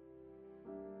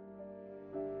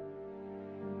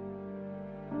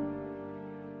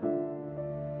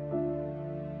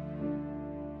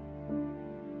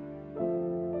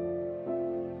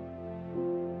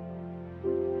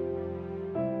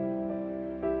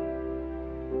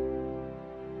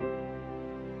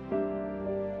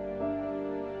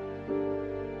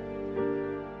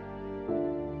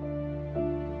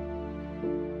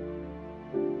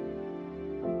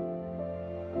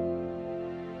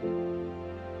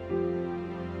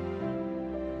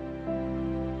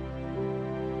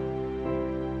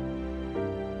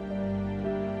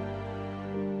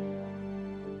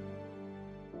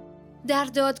 در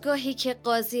دادگاهی که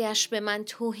قاضیش به من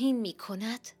توهین می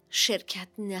کند شرکت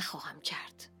نخواهم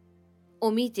کرد.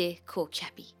 امید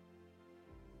کوکبی.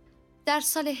 در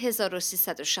سال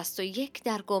 1361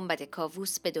 در گنبد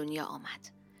کاووس به دنیا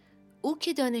آمد. او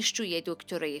که دانشجوی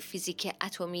دکترای فیزیک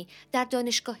اتمی در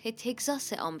دانشگاه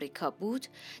تگزاس آمریکا بود،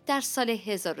 در سال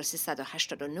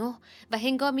 1389 و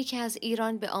هنگامی که از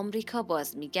ایران به آمریکا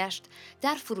باز می‌گشت،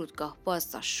 در فرودگاه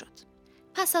بازداشت شد.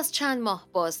 پس از چند ماه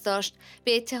بازداشت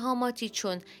به اتهاماتی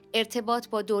چون ارتباط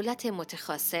با دولت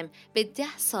متخاصم به 10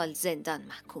 سال زندان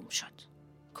محکوم شد.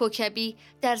 کوکبی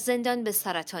در زندان به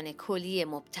سرطان کلیه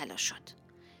مبتلا شد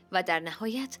و در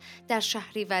نهایت در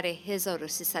شهریور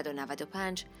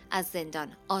 1395 از زندان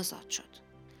آزاد شد.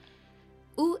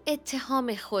 او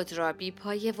اتهام خود را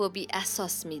بی‌پایه و بی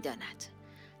اساس می داند.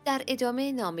 در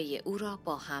ادامه نامه او را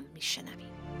با هم می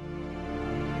شنویم.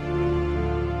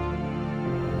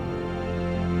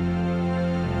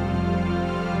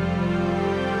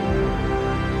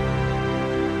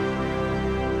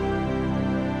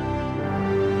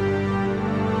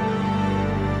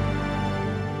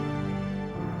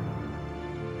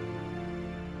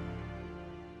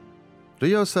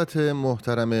 ریاست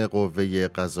محترم قوه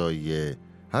قضاییه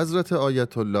حضرت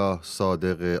آیت الله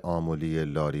صادق آملی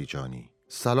لاریجانی،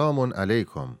 سلام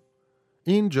علیکم.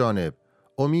 این جانب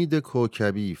امید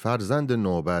کوکبی، فرزند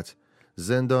نوبت،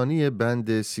 زندانی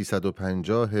بند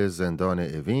 350 زندان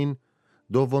اوین،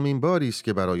 دومین باری است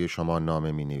که برای شما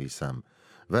نامه می نویسم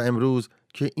و امروز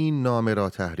که این نامه را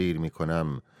تحریر می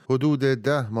کنم حدود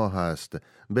 10 ماه است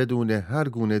بدون هر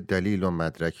گونه دلیل و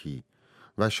مدرکی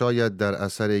و شاید در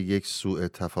اثر یک سوء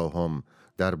تفاهم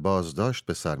در بازداشت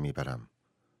به سر میبرم.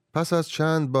 پس از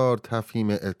چند بار تفهیم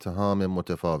اتهام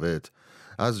متفاوت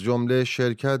از جمله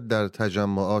شرکت در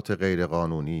تجمعات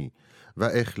غیرقانونی و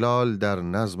اخلال در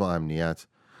نظم و امنیت،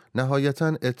 نهایتاً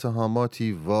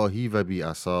اتهاماتی واهی و بی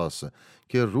اساس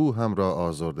که روحم را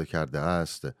آزرده کرده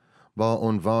است، با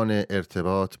عنوان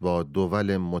ارتباط با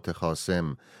دول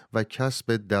متخاصم و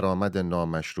کسب درآمد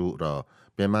نامشروع را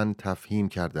به من تفهیم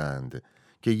کردند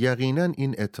که یقیناً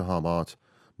این اتهامات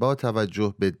با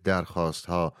توجه به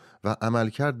درخواستها و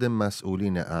عملکرد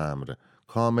مسئولین امر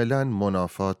کاملاً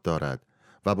منافات دارد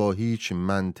و با هیچ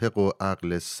منطق و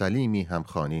عقل سلیمی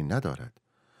همخوانی ندارد.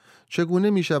 چگونه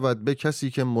می شود به کسی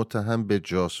که متهم به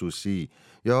جاسوسی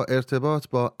یا ارتباط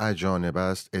با اجانب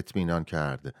است اطمینان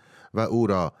کرد و او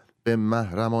را به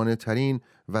محرمانه ترین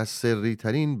و سری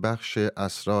ترین بخش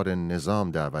اسرار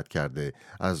نظام دعوت کرده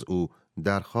از او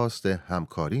درخواست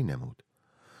همکاری نمود؟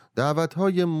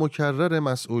 دعوت‌های مکرر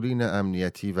مسئولین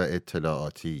امنیتی و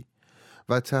اطلاعاتی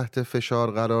و تحت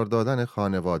فشار قرار دادن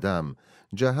خانواده‌ام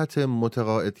جهت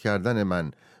متقاعد کردن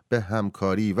من به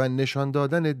همکاری و نشان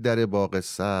دادن در باغ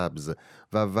سبز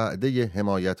و وعده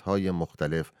حمایت‌های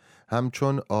مختلف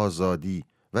همچون آزادی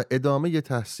و ادامه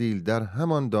تحصیل در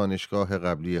همان دانشگاه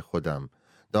قبلی خودم،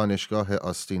 دانشگاه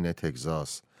آستین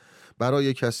تگزاس،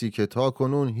 برای کسی که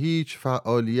تاکنون هیچ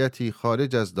فعالیتی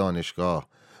خارج از دانشگاه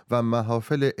و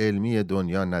محافل علمی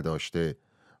دنیا نداشته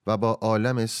و با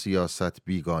عالم سیاست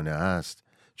بیگانه است،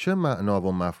 چه معنا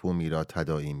و مفهومی را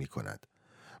تداعی می کند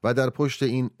و در پشت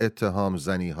این اتهام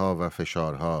زنی‌ها و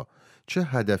فشارها چه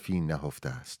هدفی نهفته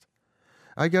است؟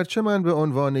 اگرچه من به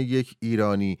عنوان یک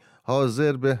ایرانی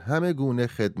حاضر به همه گونه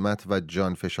خدمت و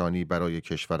جانفشانی برای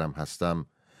کشورم هستم،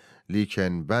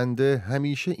 لیکن بنده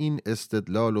همیشه این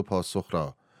استدلال و پاسخ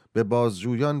را به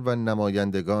بازجویان و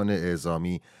نمایندگان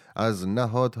اعزامی از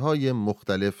نهادهای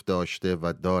مختلف داشته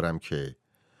و دارم که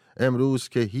امروز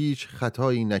که هیچ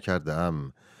خطایی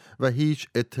نکرده‌ام و هیچ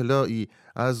اطلاعی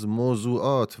از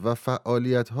موضوعات و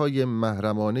فعالیت‌های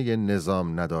محرمانه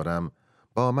نظام ندارم،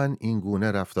 با من این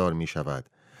گونه رفتار می شود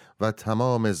و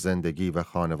تمام زندگی و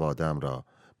خانوادم را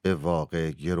به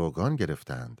واقع گروگان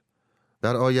گرفتند.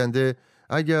 در آینده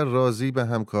اگر راضی به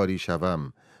همکاری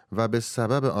شوم و به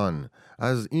سبب آن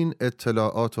از این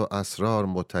اطلاعات و اسرار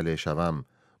مطلع شوم،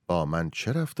 با من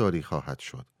چه رفتاری خواهد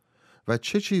شد و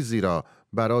چه چیزی را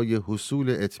برای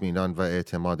حصول اطمینان و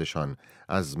اعتمادشان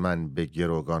از من به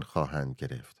گروگان خواهند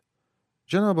گرفت؟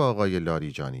 جناب آقای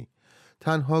لاریجانی،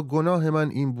 تنها گناه من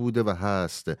این بوده و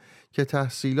هست که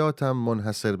تحصیلاتم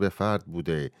منحصر به فرد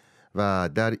بوده و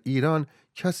در ایران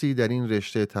کسی در این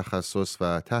رشته تخصص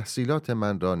و تحصیلات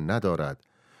من را ندارد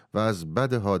و از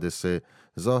بد حادثه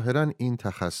ظاهراً این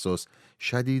تخصص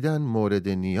شدیداً مورد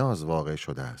نیاز واقع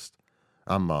شده است.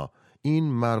 اما این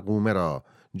مرقومه را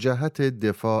جهت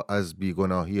دفاع از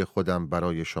بیگناهی خودم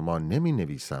برای شما نمی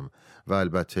نویسم و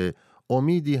البته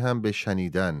امیدی هم به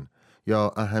شنیدن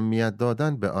یا اهمیت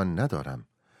دادن به آن ندارم،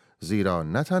 زیرا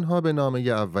نه تنها به نامه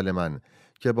اول من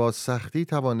که با سختی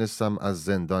توانستم از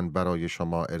زندان برای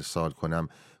شما ارسال کنم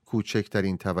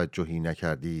کوچکترین توجهی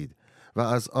نکردید و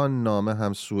از آن نامه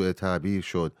هم سوء تعبیر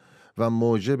شد و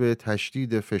موجب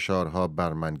تشدید فشارها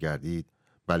بر من گردید،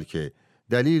 بلکه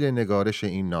دلیل نگارش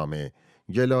این نامه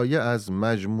گلایه از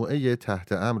مجموعه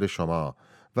تحت امر شما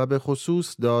و به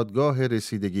خصوص دادگاه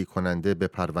رسیدگی کننده به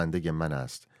پرونده من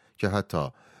است که حتی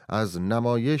از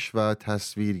نمایش و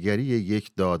تصویرگری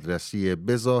یک دادرسی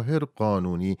بظاهر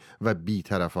قانونی و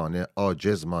بی‌طرفانه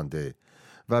عاجز مانده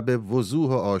و به وضوح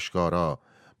و آشکارا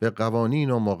به قوانین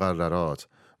و مقررات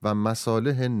و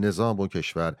مصالح نظام و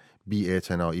کشور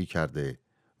بی‌اعتنایی کرده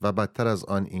و بدتر از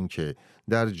آن اینکه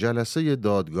در جلسه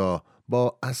دادگاه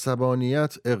با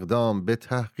عصبانیت اقدام به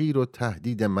تحقیر و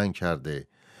تهدید من کرده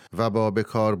و با به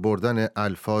کار بردن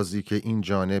الفاظی که این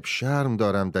جانب شرم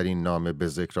دارم در این نامه به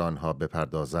ذکر آنها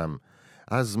بپردازم،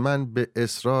 از من به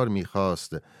اصرار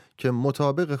می‌خواست که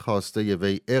مطابق خواسته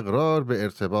وی اقرار به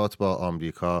ارتباط با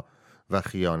آمریکا و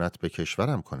خیانت به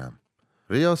کشورم کنم.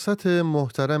 ریاست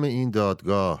محترم این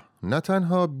دادگاه نه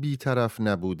تنها بی‌طرف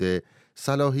نبوده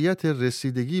صلاحیت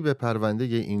رسیدگی به پرونده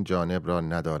این جانب را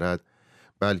ندارد،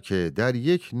 بلکه در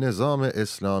یک نظام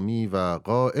اسلامی و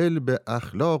قائل به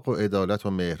اخلاق و عدالت و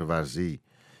مهرورزی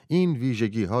این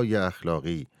ویژگی‌های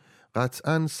اخلاقی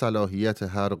قطعاً صلاحیت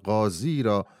هر قاضی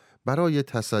را برای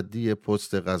تصدی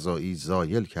پست قضایی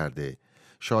زایل کرده،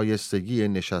 شایستگی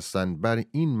نشستن بر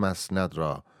این مسند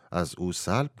را از او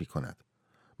سلب می‌کند.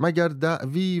 مگر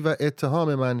دعوی و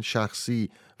اتهام من شخصی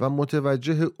و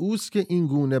متوجه اوست که این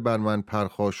گونه بر من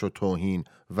پرخاش و توهین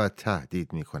و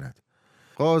تهدید می‌کند؟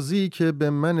 قاضی که به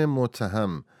من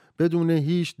متهم بدون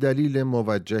هیچ دلیل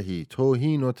موجهی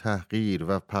توهین و تحقیر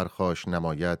و پرخاش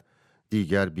نماید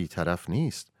دیگر بی‌طرف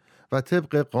نیست و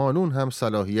طبق قانون هم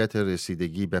صلاحیت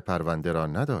رسیدگی به پرونده را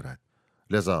ندارد.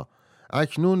 لذا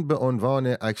اکنون به عنوان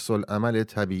عکس‌العمل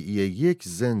طبیعی یک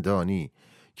زندانی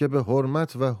که به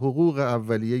حرمت و حقوق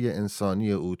اولیه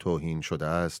انسانی او توهین شده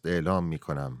است اعلام می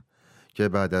کنم که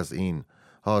بعد از این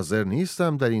حاضر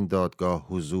نیستم در این دادگاه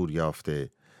حضور یافته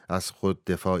از خود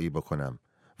دفاعی بکنم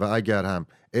و اگر هم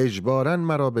اجباراً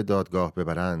مرا به دادگاه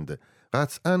ببرند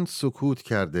قطعاً سکوت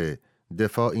کرده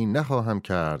دفاعی نخواهم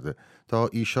کرد تا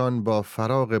ایشان با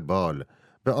فراغ بال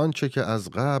به آنچه که از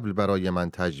قبل برای من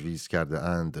تجویز کرده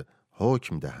اند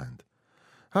حکم دهند.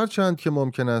 هرچند که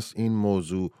ممکن است این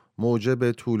موضوع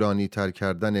موجب طولانی تر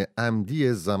کردن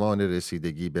عمدی زمان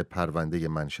رسیدگی به پرونده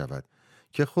من شود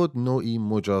که خود نوعی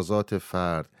مجازات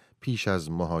فرد پیش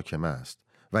از محاکمه است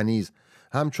و نیز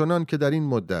همچنان که در این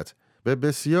مدت به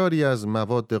بسیاری از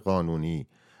مواد قانونی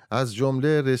از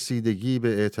جمله رسیدگی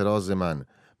به اعتراض من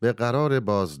به قرار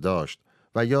بازداشت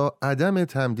و یا عدم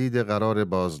تمدید قرار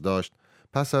بازداشت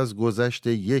پس از گذشت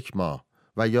 1 ماه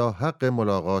و یا حق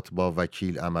ملاقات با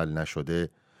وکیل عمل نشده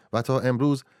و تا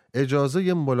امروز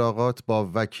اجازه ملاقات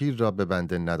با وکیل را به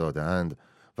بنده نداده‌اند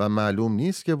و معلوم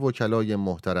نیست که وکلای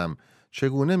محترم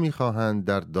چگونه می‌خواهند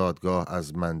در دادگاه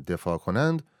از من دفاع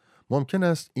کنند، ممکن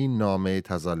است این نامه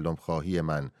تظلم خواهی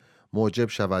من موجب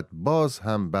شود باز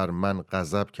هم بر من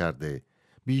غضب کرده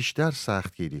بیشتر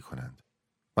سختگیری کنند.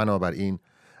 بنابراین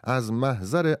از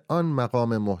محضر آن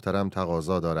مقام محترم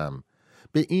تقاضا دارم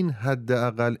به این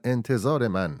حداقل انتظار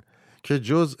من که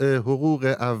جزء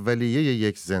حقوق اولیه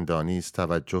یک زندانی است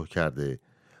توجه کرده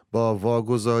با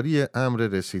واگذاری امر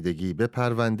رسیدگی به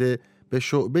پرونده به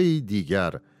شعبه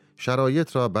دیگر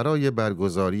شرایط را برای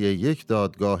برگزاری یک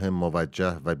دادگاه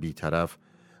موجه و بیطرف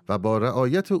و با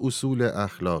رعایت اصول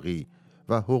اخلاقی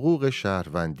و حقوق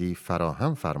شهروندی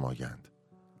فراهم فرمایند.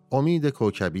 امید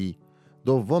کوکبی،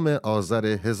 2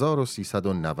 آذر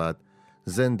 1390،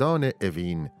 زندان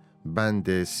اوین،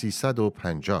 بند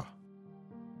 350.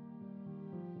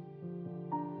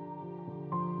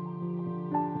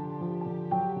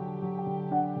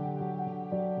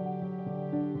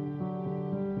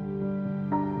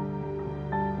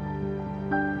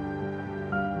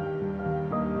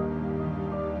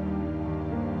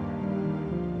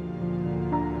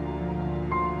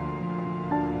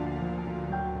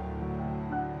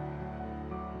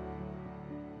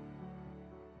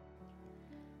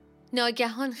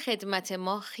 ناگهان خدمت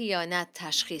ما خیانت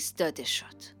تشخیص داده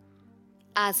شد.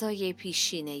 اعضای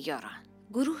پیشین یاران،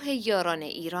 گروه یاران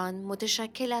ایران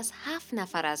متشکل از 7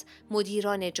 نفر از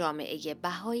مدیران جامعه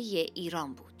بهایی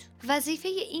ایران بود. وظیفه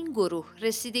این گروه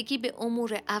رسیدگی به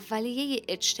امور اولیه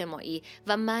اجتماعی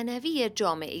و معنوی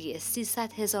جامعه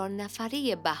 300,000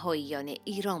 نفره بهاییان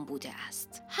ایران بوده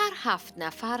است. هر 7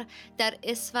 نفر در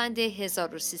اسفند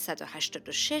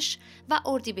 1386 و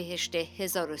اردیبهشت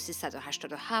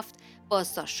 1387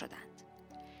 بازداشت شدند.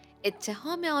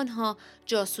 اتهام آنها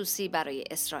جاسوسی برای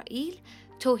اسرائیل،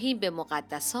 توهین به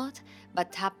مقدسات و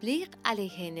تبلیغ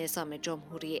علیه نظام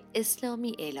جمهوری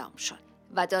اسلامی اعلام شد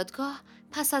و دادگاه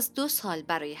پس از 2 سال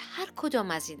برای هر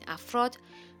کدام از این افراد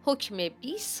حکم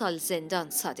 20 سال زندان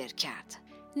صادر کرد.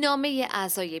 نامه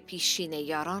اعضای پیشین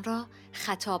یاران را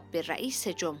خطاب به رئیس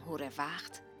جمهور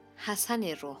وقت حسن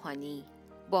روحانی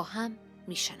با هم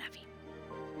میشنویم.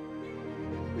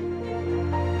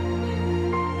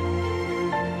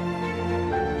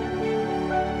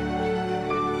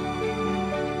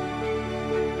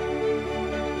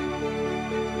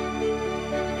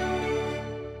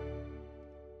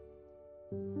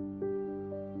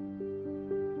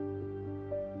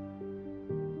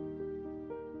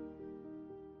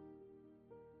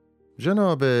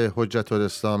 جناب حجت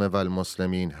الاسلام و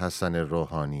المسلمین حسن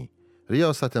روحانی،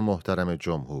 ریاست محترم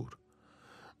جمهور،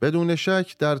 بدون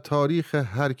شک در تاریخ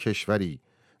هر کشوری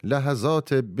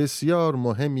لحظات بسیار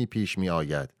مهمی پیش می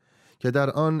آید که در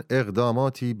آن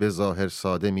اقداماتی به ظاهر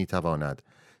ساده می تواند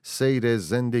سیر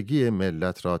زندگی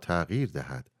ملت را تغییر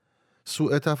دهد،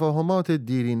 سوء تفاهمات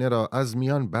دیرینه را از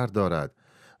میان بردارد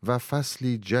و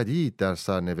فصلی جدید در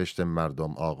سرنوشت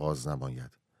مردم آغاز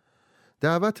نماید.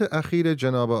 دعوت اخیر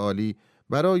جناب عالی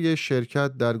برای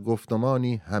شرکت در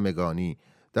گفتمانی همگانی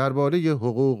درباره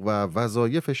حقوق و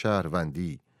وظایف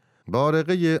شهروندی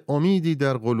بارقه امیدی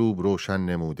در قلوب روشن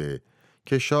نموده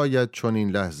که شاید چنین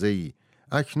لحظه‌ای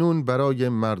اکنون برای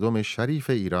مردم شریف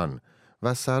ایران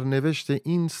و سرنوشت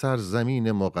این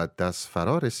سرزمین مقدس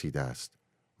فرا رسیده است.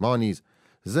 ما نیز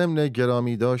ضمن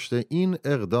گرامی داشته این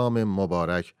اقدام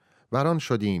مبارک بران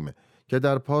شدیم که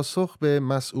در پاسخ به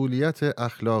مسئولیت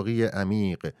اخلاقی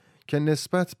عمیق که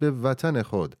نسبت به وطن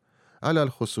خود، علل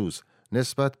خصوص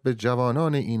نسبت به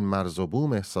جوانان این مرز و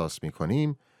بوم احساس می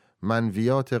کنیم،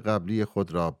 منویات قبلی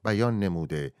خود را بیان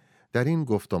نموده در این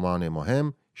گفتمان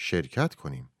مهم شرکت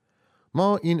کنیم.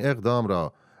 ما این اقدام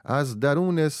را از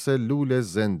درون سلول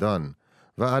زندان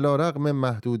و علیرغم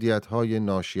محدودیت‌های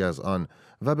ناشی از آن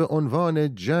و به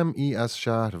عنوان جمعی از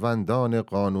شهروندان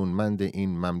قانونمند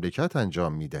این مملکت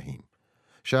انجام می‌دهیم.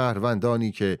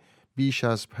 شهروندانی که بیش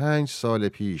از 5 سال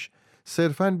پیش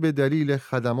صرفاً به دلیل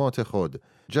خدمات خود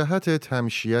جهت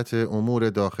تمشیت امور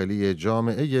داخلی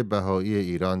جامعه بهایی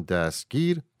ایران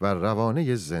دستگیر و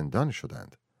روانه زندان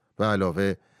شدند. به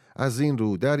علاوه از این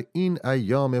رو در این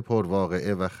ایام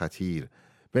پرواقعه و خطیر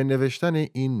به نوشتن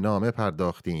این نامه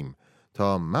پرداختیم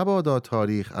تا مبادا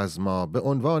تاریخ از ما به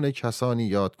عنوان کسانی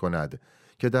یاد کند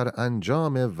که در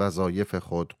انجام وظایف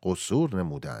خود قصور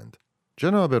نمودند.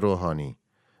 جناب روحانی،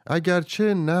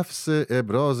 اگرچه نفس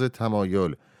ابراز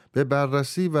تمایل به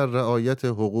بررسی و رعایت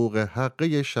حقوق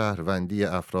حقه شهروندی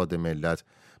افراد ملت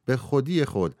به خودی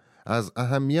خود از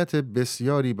اهمیت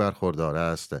بسیاری برخوردار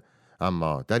است،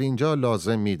 اما در اینجا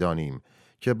لازم می‌دانیم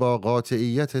که با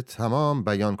قاطعیت تمام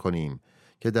بیان کنیم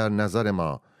که در نظر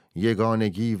ما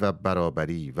یگانگی و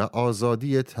برابری و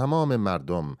آزادی تمام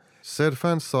مردم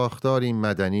صرفاً ساختاری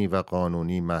مدنی و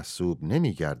قانونی محسوب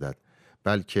نمی‌گردد،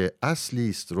 بلکه اصلی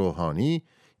است روحانی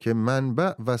که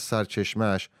منبع و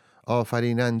سرچشمش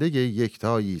آفریننده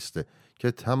یکتایی است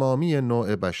که تمامی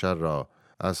نوع بشر را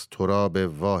از تراب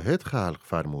واحد خلق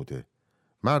فرموده.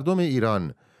 مردم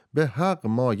ایران به حق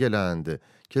مایلند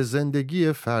که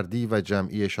زندگی فردی و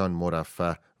جمعیشان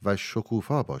مرفه و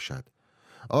شکوفا باشد.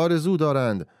 آرزو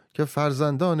دارند که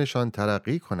فرزندانشان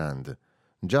ترقی کنند،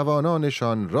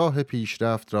 جوانانشان راه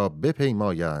پیشرفت را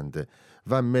بپیمایند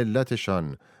و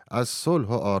ملتشان از صلح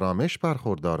و آرامش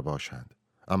برخوردار باشند.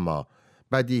 اما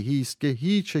بدیهی است که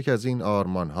هیچ یک از این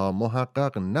آرمانها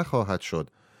محقق نخواهد شد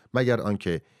مگر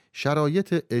آنکه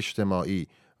شرایط اجتماعی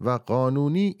و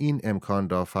قانونی این امکان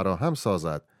را فراهم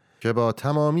سازد که با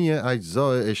تمامی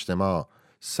اجزای اجتماع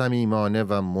صمیمانه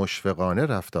و مشفقانه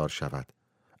رفتار شود.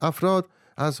 افراد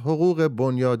از حقوق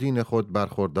بنیادین خود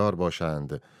برخوردار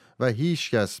باشند و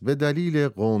هیچ کس به دلیل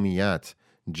قومیت،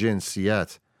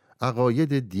 جنسیت،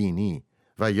 عقاید دینی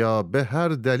و یا به هر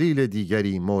دلیل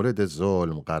دیگری مورد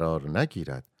ظلم قرار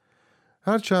نگیرد.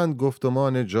 هرچند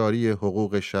گفتمان جاری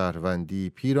حقوق شهروندی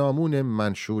پیرامون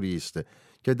منشوری است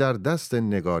که در دست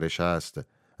نگارش است،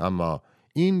 اما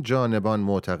این جانبان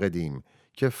معتقدیم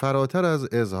که فراتر از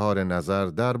اظهار نظر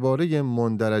درباره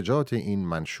مندرجات این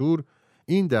منشور،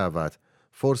 این دعوت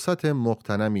فرصت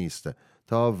مغتنمی است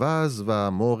تا وضع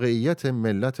و موقعیت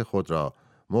ملت خود را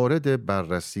مورد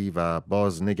بررسی و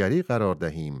بازنگری قرار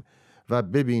دهیم و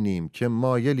ببینیم که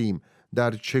مایلیم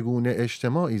در چگونه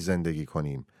اجتماعی زندگی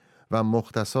کنیم و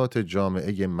مختصات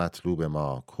جامعه مطلوب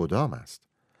ما کدام است.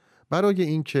 برای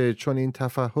اینکه چون این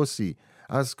تفحصی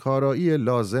از کارایی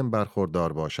لازم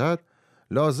برخوردار باشد،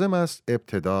 لازم است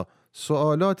ابتدا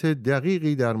سوالات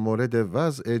دقیقی در مورد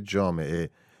وضع جامعه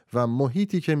و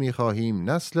محیطی که می‌خواهیم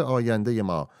نسل آینده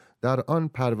ما در آن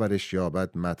پرورش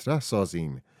یابد مطرح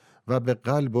سازیم و به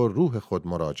قلب و روح خود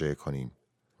مراجعه کنیم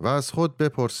و از خود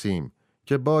بپرسیم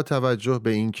که با توجه به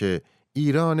اینکه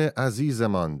ایران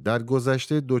عزیزمان در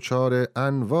گذشته دچار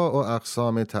انواع و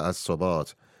اقسام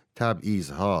تعصبات،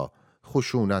 تبعیض‌ها،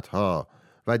 خشونت‌ها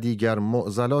و دیگر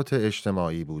معضلات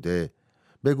اجتماعی بوده،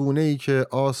 به گونه‌ای که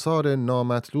آثار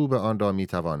نامطلوب آن را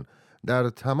می‌توان در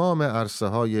تمام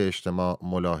عرصه‌های اجتماع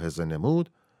ملاحظه نمود،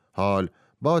 حال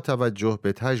با توجه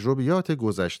به تجربیات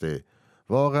گذشته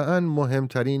واقعاً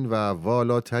مهمترین و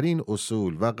والاترین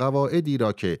اصول و قواعدی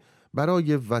را که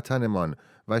برای وطنمان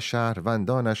و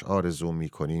شهروندانش آرزو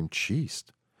می‌کنیم چیست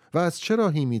و از چه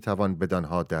راهی می‌توان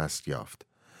بدانها دست یافت؟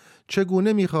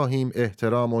 چگونه می‌خواهیم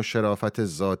احترام و شرافت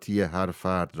ذاتی هر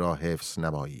فرد را حفظ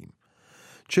نماییم؟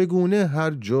 چگونه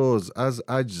هر جزء از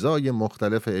اجزای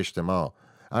مختلف اجتماع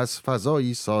از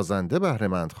فضایی سازنده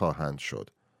بهره‌مند خواهند شد؟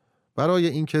 برای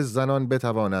اینکه زنان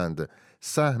بتوانند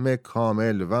سهم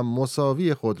کامل و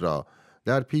مساوی خود را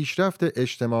در پیشرفت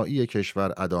اجتماعی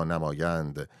کشور ادا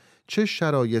نمایند، چه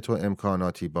شرایط و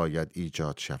امکاناتی باید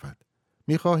ایجاد شود؟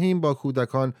 می‌خواهیم با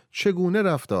کودکان چگونه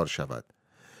رفتار شود؟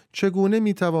 چگونه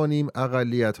می‌توانیم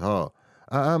اقلیت‌ها،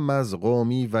 اعم از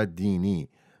قومی و دینی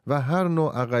و هر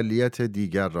نوع اقلیت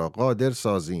دیگر را قادر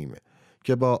سازیم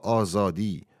که با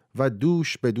آزادی و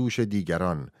دوش به دوش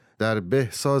دیگران در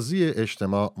بهسازی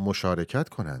اجتماع مشارکت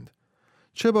کنند؟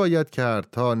 چه باید کرد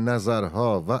تا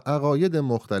نظرها و عقاید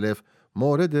مختلف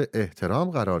مورد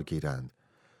احترام قرار گیرند؟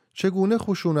 چگونه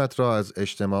خشونت را از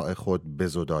اجتماع خود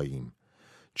بزداییم؟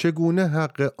 چگونه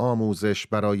حق آموزش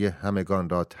برای همگان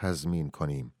را تضمین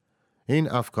کنیم؟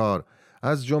 این افکار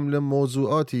از جمله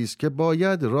موضوعاتی است که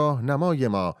باید راهنمای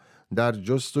ما در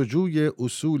جستجوی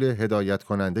اصول هدایت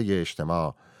کننده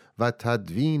اجتماع و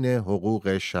تدوین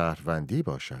حقوق شهروندی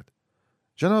باشد.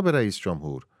 جناب رئیس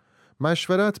جمهور،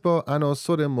 مشورت با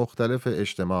عناصر مختلف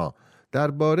اجتماع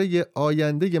درباره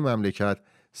آینده مملکت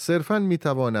صرفاً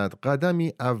می‌تواند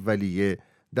قدمی اولیه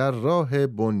در راه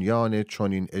بنیان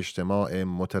چنین اجتماع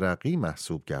مترقی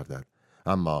محسوب گردد.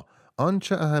 اما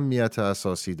آنچه اهمیت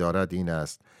اساسی دارد این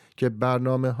است که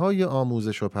برنامه‌های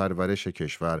آموزش و پرورش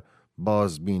کشور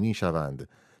بازبینی شوند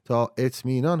تا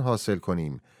اطمینان حاصل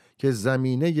کنیم که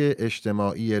زمینه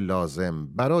اجتماعی لازم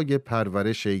برای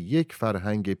پرورش یک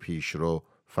فرهنگ پیشرو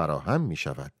فراهم می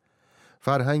شود.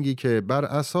 فرهنگی که بر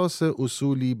اساس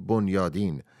اصولی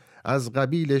بنیادین از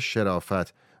قبیل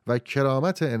شرافت و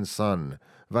کرامت انسان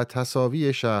و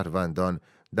تساوی شهروندان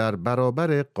در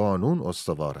برابر قانون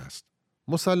استوار است.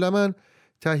 مسلماً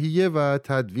تهیه و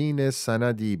تدوین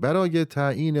سندی برای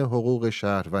تعیین حقوق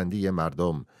شهروندی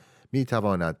مردم می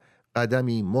تواند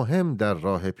قدمی مهم در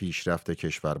راه پیشرفت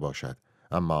کشور باشد.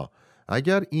 اما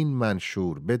اگر این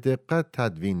منشور به دقت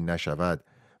تدوین نشود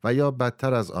و یا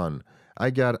بدتر از آن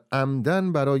اگر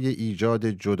عمدن برای ایجاد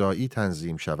جدایی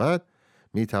تنظیم شود،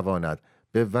 می تواند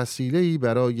به وسیله‌ای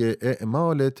برای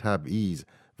اعمال تبعیض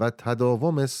و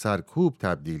تداوم سرکوب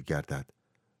تبدیل گردد.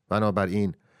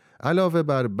 بنابراین علاوه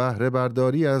بر بهره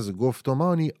برداری از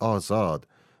گفتمانی آزاد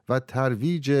و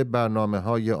ترویج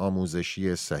برنامه‌های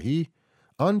آموزشی صحیح،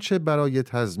 آنچه برای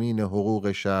تضمین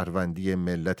حقوق شهروندی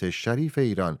ملت شریف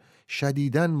ایران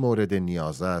شدیداً مورد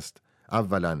نیاز است،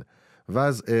 اولاً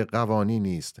وضع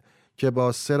قوانینی است که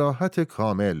با صراحت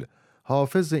کامل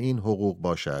حافظ این حقوق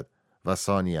باشد و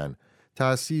ثانیاً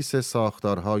تأسیس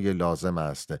ساختارهای لازم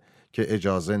است که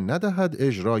اجازه ندهد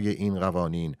اجرای این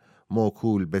قوانین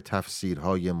موکول به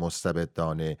تفسیرهای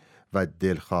مستبدانه و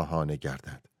دلخواهانه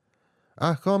گردد.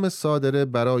 احکام صادره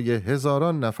برای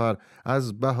هزاران نفر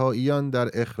از بهائیان در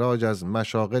اخراج از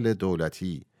مشاغل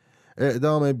دولتی،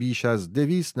 اعدام بیش از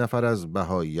 200 نفر از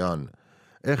بهائیان،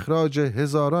 اخراج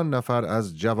هزاران نفر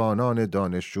از جوانان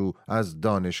دانشجو از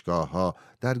دانشگاه‌ها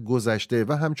در گذشته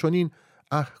و همچنین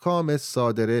احکام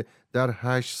صادره در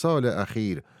 8 سال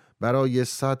اخیر برای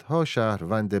صدها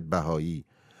شهروند بهایی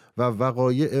و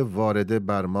وقایع وارده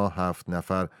بر ما 7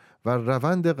 نفر و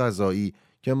روند قضایی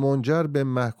که منجر به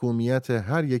محکومیت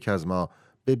هر یک از ما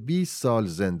به 20 سال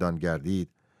زندان گردید،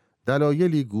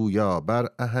 دلایلی گویا بر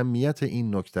اهمیت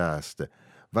این نکته است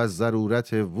و ضرورت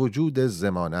وجود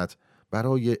ضمانت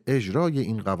برای اجرای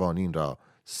این قوانین را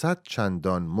 100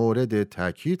 چندان مورد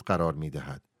تأکید قرار می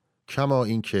دهد. کما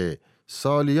اینکه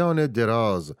سالیان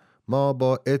دراز ما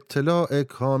با اطلاع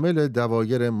کامل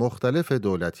دوایر مختلف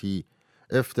دولتی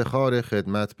افتخار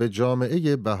خدمت به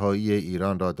جامعه بهایی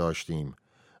ایران را داشتیم،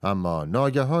 اما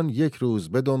ناگهان یک روز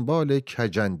به دنبال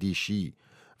کجندیشی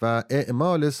و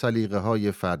اعمال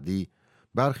سلیقه‌های فردی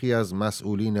برخی از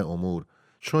مسئولین امور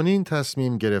چنین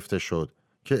تصمیم گرفته شد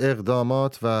که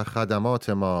اقدامات و خدمات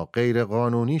ما غیر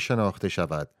قانونی شناخته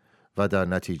شود و در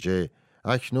نتیجه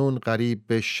اکنون قریب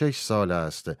به 6 سال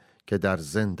است که در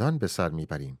زندان به سر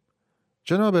میبریم.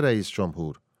 جناب رئیس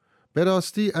جمهور، به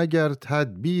راستی اگر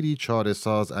تدبیری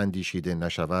چاره‌ساز اندیشیده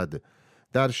نشود،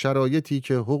 در شرایطی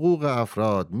که حقوق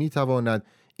افراد میتواند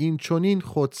این چنین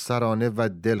خودسرانه و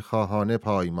دلخواهانه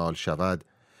پایمال شود،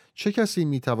 چه کسی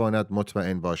میتواند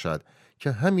مطمئن باشد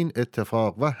که همین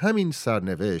اتفاق و همین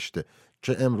سرنوشت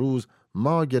که امروز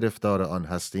ما گرفتار آن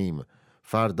هستیم،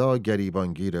 فردا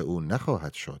گریبانگیر او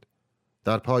نخواهد شد؟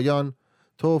 در پایان،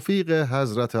 توفیق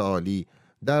حضرت عالی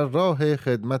در راه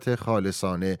خدمت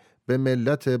خالصانه به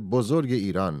ملت بزرگ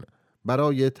ایران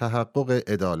برای تحقق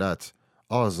عدالت،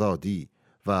 آزادی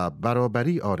و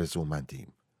برابری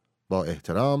آرزومندیم. با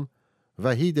احترام،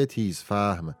 وحید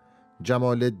تیزفهم،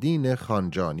 جمال الدین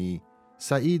خانجانی،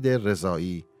 سعید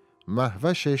رضایی،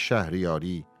 مهوش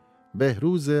شهریاری،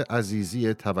 بهروز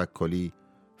عزیزی توکلی،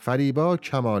 فریبا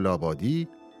کمال‌آبادی،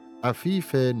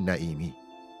 عفیف نعیمی.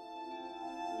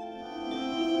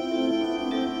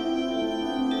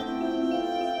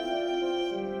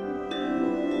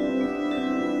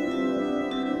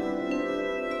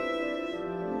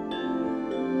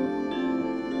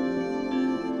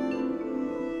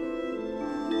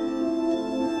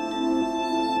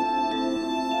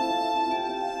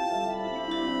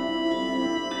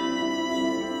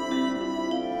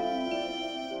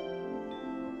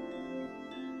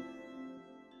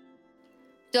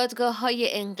 دادگاه‌های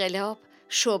انقلاب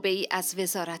شعبه‌ای از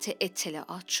وزارت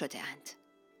اطلاعات شده‌اند.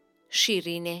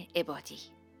 شیرین عبادی.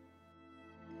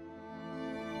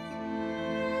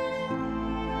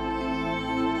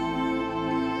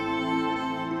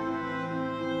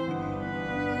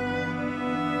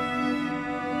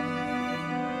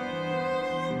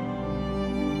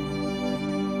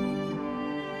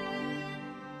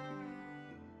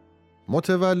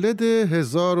 متولد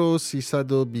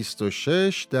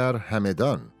 1326 در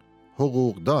همدان،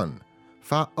 حقوقدان،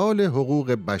 فعال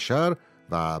حقوق بشر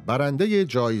و برنده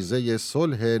جایزه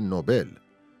صلح نوبل.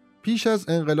 پیش از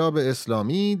انقلاب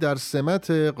اسلامی در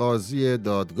سمت قاضی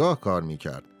دادگاه کار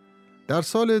می‌کرد. در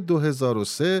سال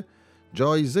 2003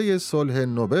 جایزه صلح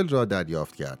نوبل را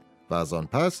دریافت کرد و از آن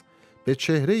پس به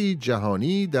چهره‌ای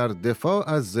جهانی در دفاع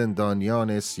از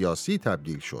زندانیان سیاسی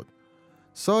تبدیل شد.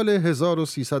 سال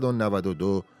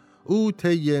 1392 او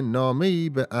طی نامه‌ای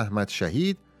به احمد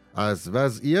شهید از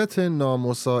وضعیت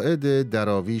نامساعد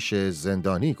دراویش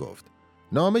زندانی گفت.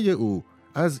 نامه او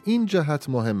از این جهت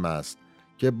مهم است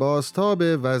که بازتاب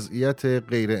وضعیت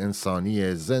غیر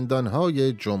انسانی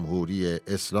زندان‌های جمهوری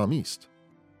اسلامی است.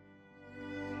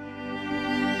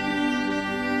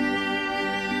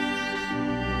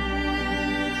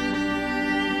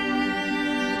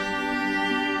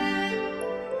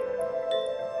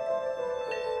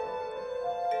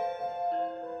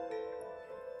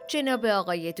 جناب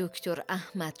آقای دکتر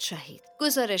احمد شهید،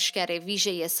 گزارشگر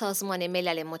ویژه سازمان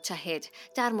ملل متحد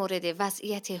در مورد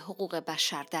وضعیت حقوق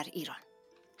بشر در ایران.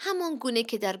 همان گونه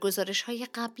که در گزارش‌های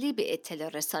قبلی به اطلاع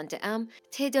رسانده‌ام،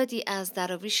 تعدادی از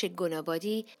دراویش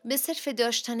گنابادی به صرف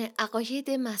داشتن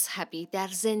عقاید مذهبی در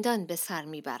زندان به سر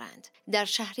میبرند. در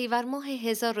شهریور ماه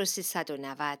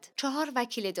 1390 4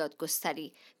 وکیل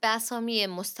دادگستری به اسامی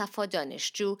مصطفی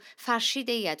دانشجو، فرشید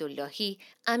یداللهی،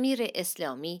 امیر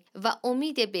اسلامی و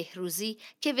امید بهروزی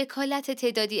که وکالت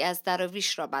تعدادی از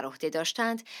دراویش را بر عهده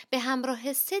داشتند، به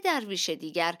همراه 3 درویش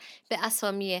دیگر به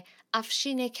اسامی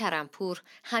افشین کرمپور،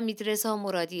 حمیدرضا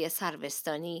مرادی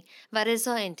سروستانی و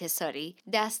رضا انتصاری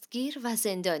دستگیر و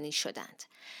زندانی شدند.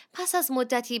 پس از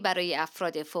مدتی برای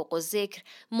افراد فوق الذکر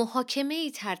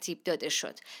محاکمه‌ای ترتیب داده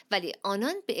شد، ولی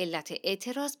آنان به علت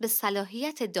اعتراض به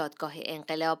صلاحیت دادگاه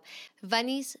انقلاب و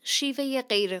نیز شیوه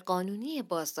غیرقانونی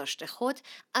بازداشت خود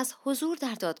از حضور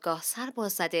در دادگاه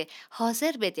سرباز زده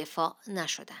حاضر به دفاع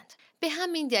نشدند. به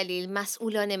همین دلیل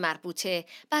مسئولان مربوطه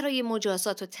برای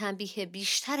مجازات و تنبیه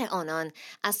بیشتر آنان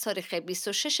از تاریخ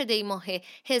 26 دی ماه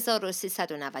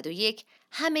 1391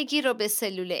 همگی را به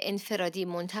سلول انفرادی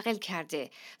منتقل کرده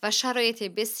و شرایط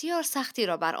بسیار سختی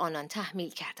را بر آنان تحمیل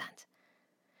کردند.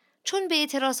 چون به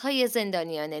اعتراضهای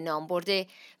زندانیان نام برده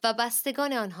و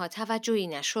بستگان آنها توجهی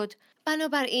نشد،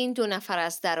 بنابراین 2 نفر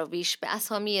از دراویش به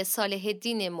اسامی صالح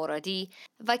الدین مرادی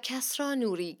و کسری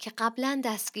نوری که قبلا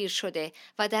دستگیر شده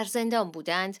و در زندان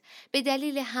بودند، به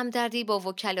دلیل همدردی با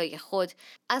وکلای خود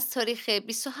از تاریخ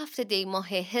 27 دی ماه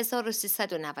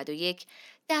 1391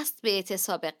 دست به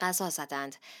اعتصاب قضا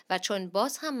زدند و چون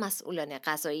باز هم مسئولان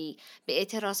قضایی به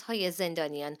اعتراضهای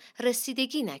زندانیان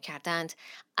رسیدگی نکردند،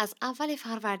 از اول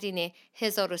فروردین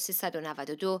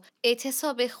 1392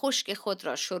 اعتصاب خشک خود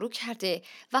را شروع کرده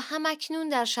و همکنون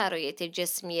در شرایط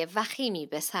جسمی وخیمی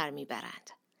به سر میبرند.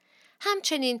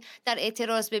 همچنین در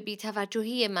اعتراض به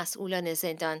بی‌توجهی مسئولان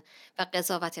زندان و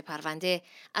قضاوت پرونده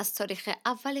از تاریخ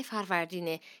اول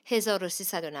فروردین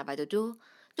 1392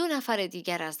 2 نفر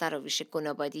دیگر از دراویش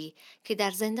گنابادی که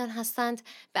در زندان هستند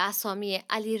به اسامی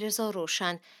علیرضا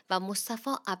روشن و مصطفی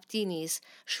عبدی نیز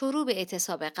شروع به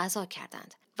اعتصاب قضا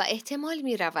کردند و احتمال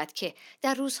می رود که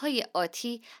در روزهای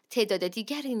آتی تعداد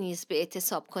دیگری نیز به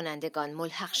اعتصاب کنندگان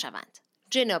ملحق شوند.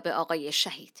 جناب آقای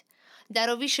شهید،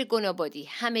 دراویش گنابادی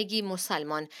همگی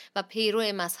مسلمان و پیرو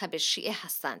مذهب شیعه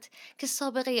هستند که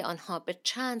سابقه آنها به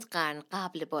چند قرن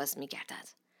قبل باز می گردد.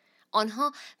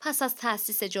 آنها پس از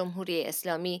تأسیس جمهوری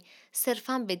اسلامی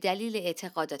صرفاً به دلیل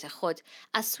اعتقادات خود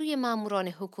از سوی ماموران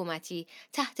حکومتی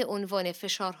تحت عنوان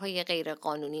فشارهای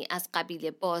غیرقانونی از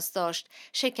قبیل بازداشت،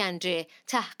 شکنجه،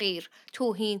 تحقیر،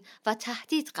 توهین و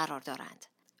تهدید قرار دارند.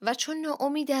 و چون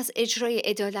ناامید از اجرای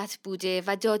عدالت بوده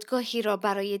و دادگاهی را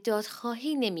برای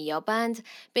دادخواهی نمی‌یابند،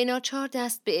 به ناچار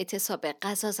دست به اعتصاب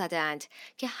قضا زدند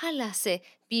که هر لحظه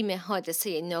بیم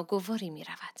حادثه ناگواری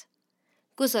می‌رود.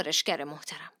 گزارشگر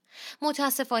محترم،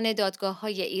 متاسفانه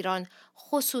دادگاه‌های ایران،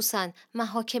 خصوصاً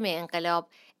محاکم انقلاب،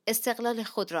 استقلال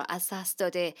خود را از دست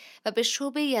داده و به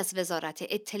شعبه‌ای از وزارت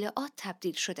اطلاعات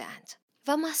تبدیل شده‌اند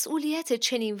و مسئولیت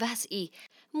چنین وضعی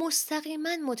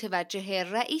مستقیما متوجه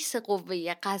رئیس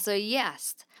قوه قضاییه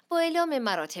است. با اعلام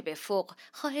مراتب فوق،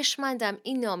 خواهشمندم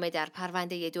این نامه در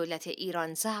پرونده دولت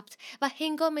ایران ضبط و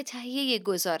هنگام تهیه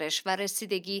گزارش و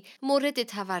رسیدگی مورد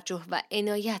توجه و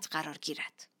عنایت قرار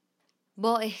گیرد.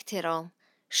 با احترام،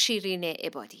 شیرین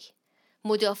عبادی،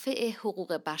 مدافع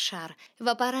حقوق بشر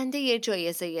و برنده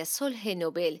جایزه صلح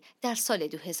نوبل در سال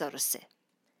 2003.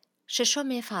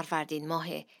 6 فروردین ماه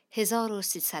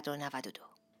 1392.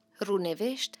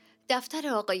 رونوشت دفتر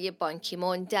آقای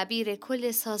بانکیمون دبیر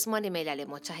کل سازمان ملل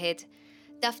متحد،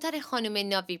 دفتر خانم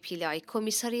ناوی پیلای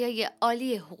کمیساریای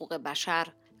عالی حقوق بشر،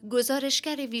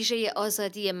 گزارشگر ویژه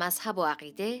آزادی مذهب و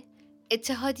عقیده،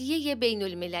 اتحادیه بین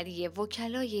المللی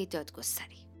وکلای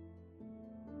دادگستری.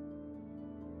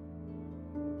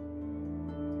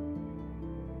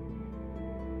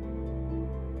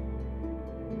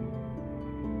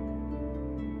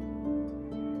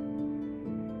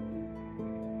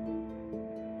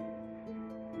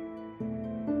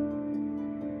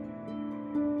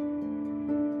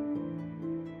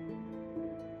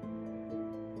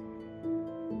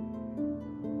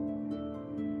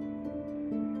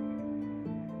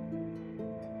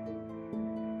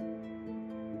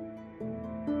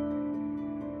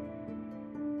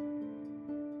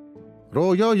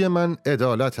 رویای من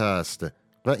عدالت است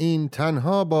و این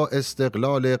تنها با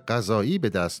استقلال قضایی به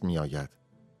دست می آید.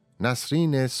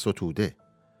 نسرین ستوده،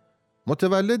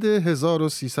 متولد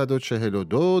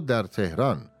 1342 در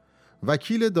تهران،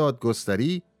 وکیل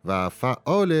دادگستری و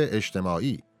فعال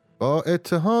اجتماعی، با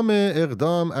اتهام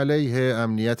اقدام علیه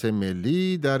امنیت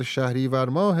ملی در شهریور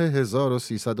ماه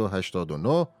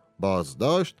 1389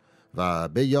 بازداشت و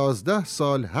به 11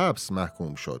 سال حبس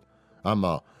محکوم شد،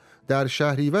 اما در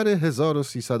شهریور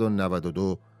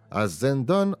 1392 از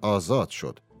زندان آزاد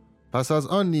شد. پس از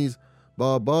آن نیز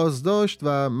با بازداشت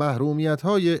و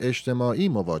محرومیت‌های اجتماعی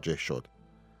مواجه شد.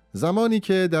 زمانی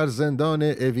که در زندان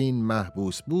اوین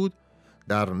محبوس بود،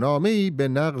 در نامه‌ای به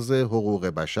نقض حقوق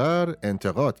بشر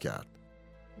انتقاد کرد.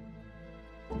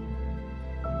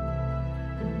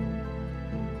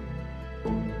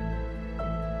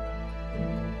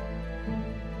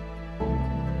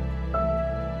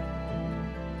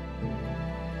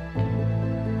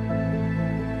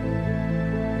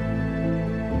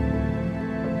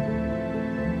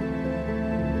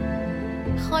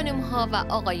 خانم‌ها و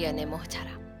آقایان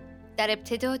محترم، در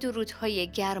ابتدا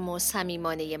درودهای گرم و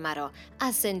صمیمانه مرا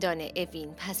از زندان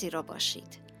اوین پذیرا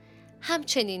باشید.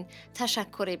 همچنین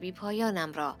تشکر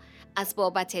بی‌پایانم را از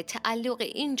بابت تعلق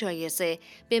این جایزه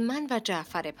به من و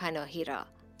جعفر پناهی را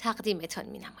تقدیمتان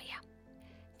می‌نمایم.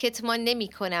 کتمان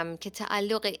نمی‌کنم که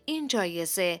تعلق این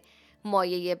جایزه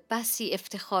مایه بسی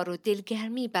افتخار و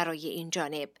دلگرمی برای این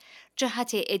جانب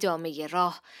جهت ادامه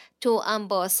راه توأم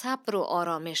با صبر و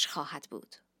آرامش خواهد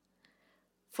بود.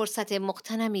 فرصت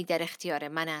مغتنمی در اختیار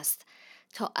من است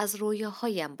تا از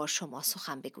رویاهایم با شما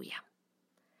سخن بگویم.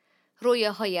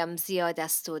 رویاهایم زیاد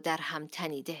است و در هم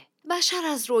تنیده. بشر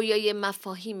از رویای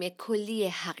مفاهیم کلی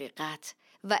حقیقت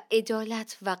و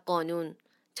عدالت و قانون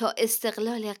تا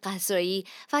استقلال قضایی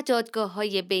و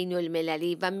دادگاه‌های بین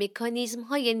المللی و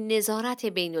مکانیزم‌های نظارت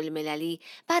بین المللی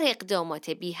بر اقدامات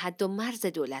بی حد و مرز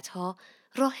دولت‌ها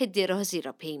راه درازی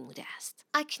را پیموده است.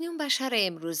 اکنون بشر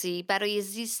امروزی برای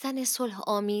زیستن صلح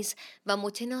آمیز و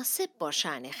متناسب با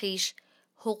شأن خویش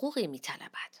حقوقی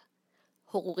می‌طلبد.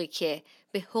 حقوقی که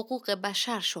به حقوق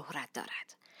بشر شهرت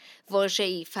دارد.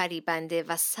 واژه‌ای فریبنده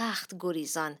و سخت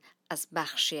گریزان از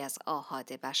بخشی از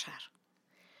آحاد بشر.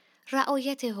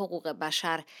 رعایت حقوق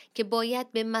بشر که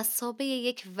باید به مثابه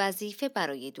یک وظیفه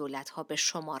برای دولت‌ها به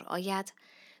شمار آید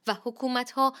و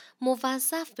حکومت‌ها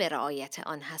موظف به رعایت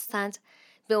آن هستند،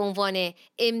 به عنوان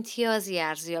امتیازی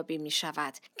ارزیابی می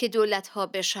شود که دولت‌ها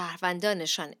به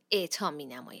شهروندانشان اعطا می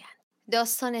نمایند.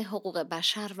 داستان حقوق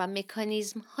بشر و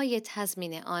مکانیزم‌های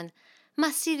تضمین آن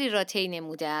مسیری را طی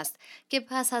نموده است که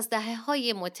پس از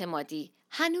دهه‌های متمادی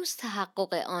هنوز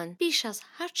تحقق آن بیش از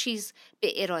هر چیز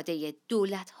به اراده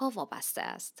دولت‌ها وابسته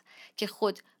است که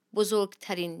خود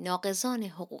بزرگترین ناقضان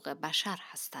حقوق بشر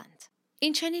هستند.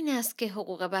 این چنین است که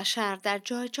حقوق بشر در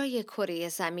جای جای کره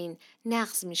زمین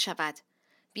نقض می شود،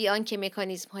 بی آنکه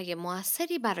مکانیزم‌های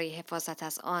مؤثری برای حفاظت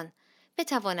از آن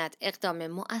بتواند اقدام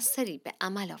مؤثری به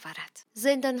عمل آورد.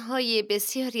 زندان‌های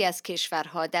بسیاری از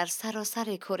کشورها در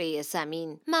سراسر کره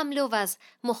زمین مملو از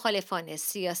مخالفان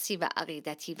سیاسی و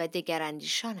عقیدتی و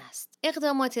دگراندیشان است.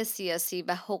 اقدامات سیاسی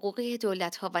و حقوقی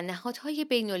دولت‌ها و نهادهای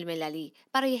بین المللی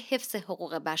برای حفظ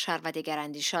حقوق بشر و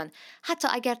دگراندیشان، حتی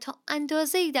اگر تا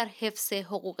اندازه‌ای در حفظ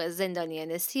حقوق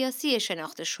زندانیان سیاسی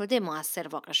شناخته شده مؤثر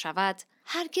واقع شود،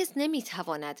 هرگز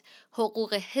نمی‌تواند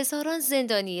حقوق هزاران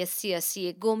زندانی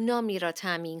سیاسی گمنامی را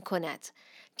تأمین کند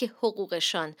که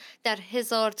حقوقشان در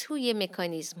هزار توی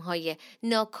مکانیزم‌های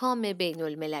ناکام بین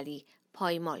المللی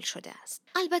پایمال شده است.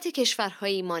 البته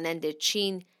کشورهایی مانند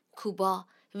چین، کوبا،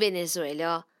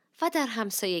 ونزوئلا و در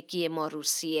همسایگی ما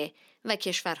روسیه و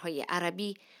کشورهای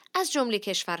عربی از جمله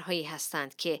کشورهایی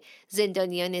هستند که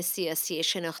زندانیان سیاسی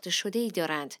شناخته شده‌ای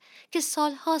دارند که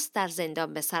سالهاست در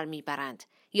زندان به سر میبرند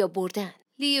یا بردن.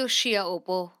 لیو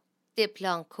شیائوبو،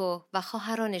 دپلانکو و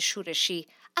خواهران شورشی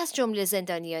از جمله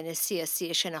زندانیان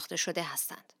سیاسی شناخته شده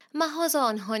هستند. محاذ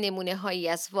آنها نمونه هایی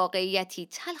از واقعیتی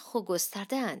تلخ و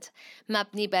گسترده‌اند،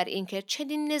 مبنی بر اینکه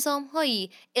چنین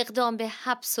نظام‌هایی اقدام به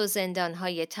حبس و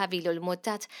زندان‌های طویل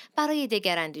المدت برای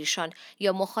دگراندیشان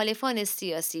یا مخالفان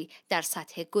سیاسی در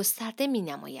سطح گسترده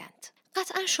می‌نمایند.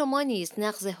 قطعا شما نیز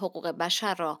نقض حقوق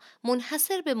بشر را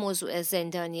منحصر به موضوع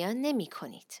زندانیان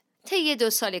نمی‌کنید. طی 2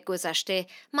 سال گذشته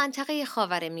منطقه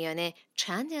خاورمیانه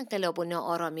چند انقلاب و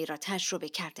ناآرامی را تجربه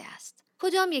کرده است.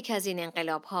 کدام یک از این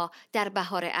انقلاب‌ها در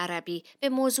بهار عربی به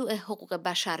موضوع حقوق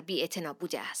بشر بی‌اعتنا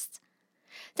بوده است؟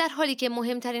 در حالی که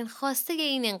مهمترین خواسته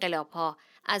این انقلاب‌ها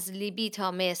از لیبی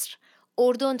تا مصر،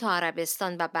 اردن تا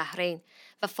عربستان و بحرین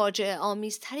و فاجعه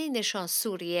آمیزترینشان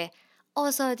سوریه،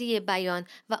 آزادی بیان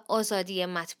و آزادی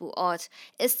مطبوعات،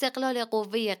 استقلال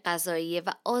قوه قضاییه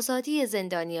و آزادی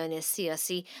زندانیان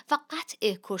سیاسی و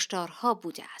قطع کشتارها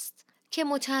بوده است که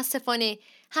متاسفانه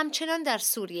همچنان در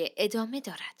سوریه ادامه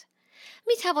دارد.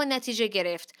 می توان نتیجه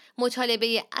گرفت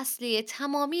مطالبه اصلی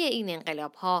تمامی این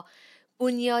انقلاب‌ها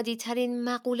بنیادی ترین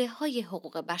مقوله های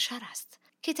حقوق بشر است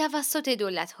که توسط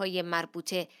دولت‌های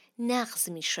مربوطه نقض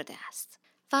می شده است.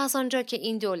 و از آنجا که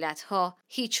این دولت‌ها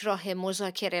هیچ راه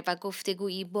مذاکره و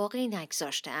گفتگویی باقی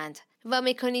نگذاشته‌اند و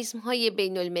مکانیزم‌های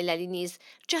بین‌المللی نیز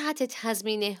جهت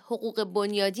تضمین حقوق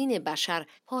بنیادین بشر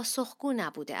پاسخگو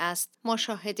نبوده است، ما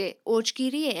شاهد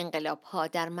اوجگیری انقلاب‌ها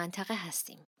در منطقه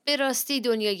هستیم. به راستی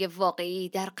دنیای واقعی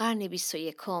در قرن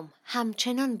 21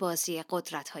 همچنان بازی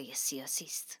قدرت‌های سیاسی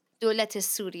است. دولت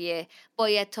سوریه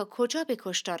باید تا کجا به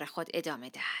کشتار خود ادامه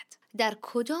دهد؟ در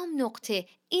کدام نقطه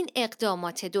این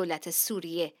اقدامات دولت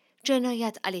سوریه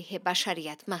جنایت علیه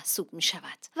بشریت محسوب می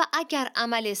شود؟ و اگر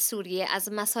عمل سوریه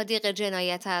از مصادیق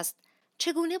جنایت است،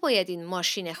 چگونه باید این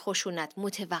ماشین خشونت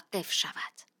متوقف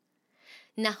شود؟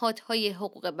 نهادهای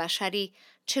حقوق بشری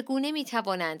چگونه می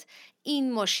توانند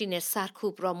این ماشین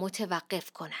سرکوب را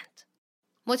متوقف کنند؟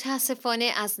 متاسفانه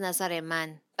از نظر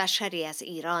من، بشری از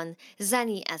ایران،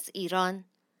 زنی از ایران،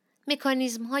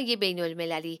 مکانیزم‌های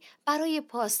بین‌المللی برای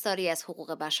پاسداری از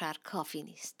حقوق بشر کافی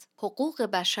نیست. حقوق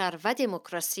بشر و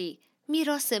دموکراسی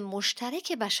میراث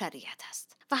مشترک بشریت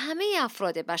است و همه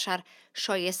افراد بشر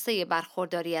شایسته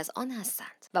برخورداری از آن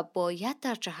هستند و باید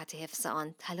در جهت حفظ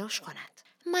آن تلاش کنند.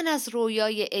 من از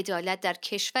رویای عدالت در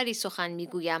کشوری سخن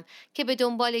میگویم که به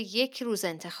دنبال یک روز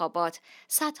انتخابات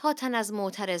صدها تن از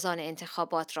معترضان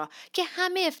انتخابات را که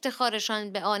همه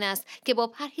افتخارشان به آن است که با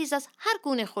پرهیز از هر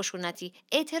گونه خشونتی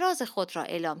اعتراض خود را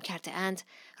اعلام کرده اند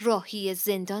راهی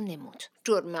زندان نمود.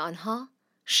 جرم آنها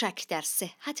شک در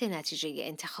صحت نتیجه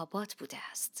انتخابات بوده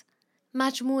است.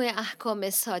 مجموع احکام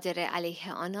صادره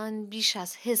علیه آنان بیش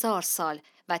از 1000 سال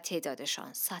و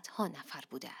تعدادشان صدها نفر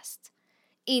بوده است.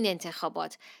 این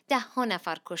انتخابات 10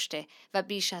 نفر کشته و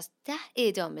بیش از 10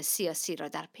 اعدام سیاسی را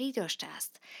در پی داشته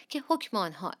است که حکم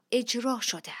آنها اجرا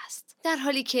شده است. در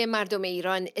حالی که مردم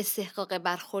ایران استحقاق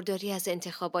برخورداری از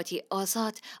انتخاباتی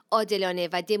آزاد، عادلانه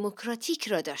و دموکراتیک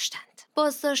را داشتند.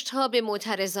 بازداشت‌ها به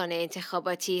معترضان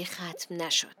انتخاباتی ختم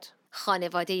نشد.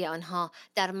 خانواده آنها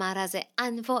در معرض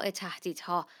انواع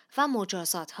تهدیدها و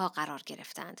مجازاتها قرار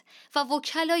گرفتند و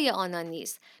وکلای آنان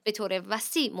نیز به طور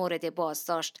وسیع مورد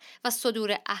بازداشت و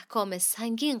صدور احکام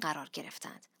سنگین قرار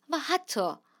گرفتند و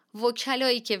حتی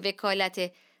وکلایی که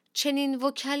وکالت چنین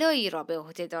وکلایی را به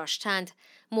عهده داشتند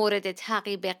مورد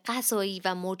تعقیب قضایی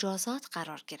و مجازات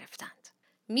قرار گرفتند.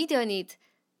 می‌دانید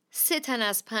 3 تن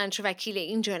از 5 وکیل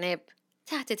این جانب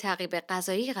تحت تعقیب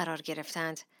قضایی قرار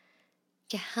گرفتند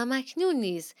که همکنون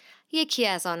نیز یکی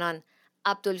از آنان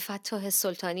عبدالفتاح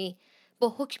سلطانی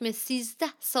با حکم 13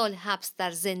 سال حبس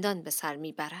در زندان به سر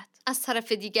میبرد. از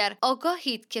طرف دیگر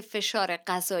آگاهید که فشار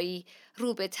قضایی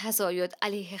رو به تزاید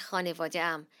علیه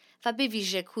خانواده‌ام و به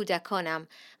ویژه کودکانم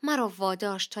مرا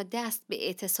واداشت تا دست به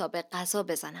اعتصاب قضا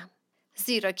بزنم.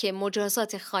 زیرا که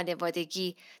مجازات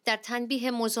خانوادگی در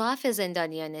تنبیه مضاعف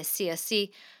زندانیان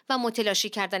سیاسی و متلاشی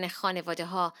کردن خانواده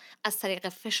ها از طریق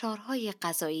فشارهای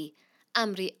قضایی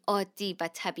امری عادی و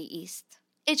طبیعی است.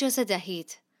 اجازه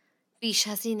دهید بیش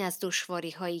از این از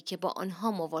دشواری هایی که با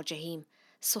آنها مواجهیم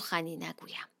سخنی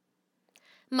نگویم.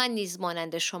 من نیز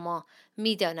مانند شما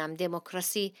میدانم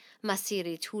دموکراسی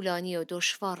مسیری طولانی و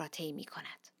دشوار را طی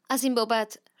می‌کند. از این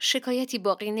بابت شکایتی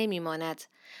باقی نمی‌ماند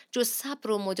جز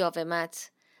صبر و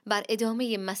مداومت بر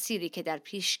ادامه مسیری که در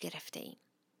پیش گرفته ایم.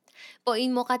 با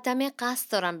این مقدمه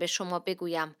قصد دارم به شما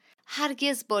بگویم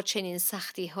هرگز با چنین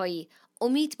سختی‌هایی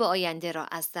امید به آینده را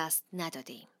از دست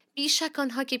ندادیم. بیشک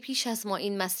آنها که پیش از ما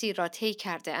این مسیر را طی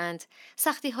کرده اند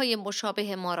سختی‌های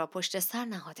مشابه ما را پشت سر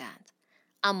نهادند،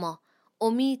 اما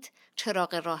امید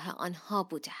چراغ راه آنها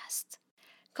بوده است.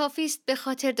 کافی است به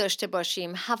خاطر داشته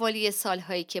باشیم حوالی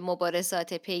سالهایی که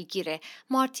مبارزات پیگیر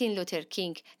مارتین لوتر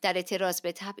کینگ در اعتراض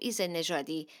به تبعیض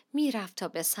نژادی میرفت تا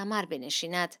به ثمر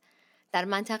بنشیند، در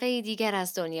منطقه دیگر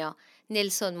از دنیا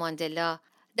نلسون ماندلا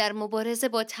در مبارزه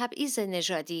با تبعیض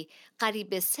نژادی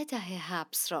قریب 3 دهه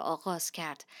حبس را آغاز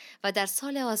کرد و در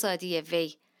سال آزادی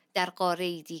وی در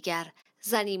قاره دیگر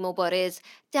زنی مبارز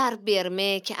در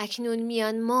برمه که اکنون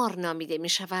میانمار نامیده می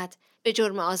شود به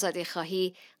جرم آزادی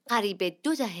خواهی قریب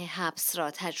 2 دهه حبس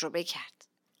را تجربه کرد.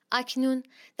 اکنون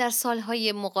در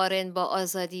سالهای مقارن با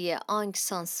آزادی آنگ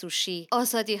سان سوشی،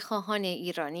 آزادی خواهان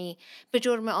ایرانی به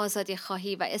جرم آزادی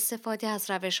خواهی و استفاده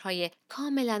از روش‌های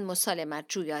کاملا مسالمت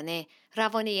جویانه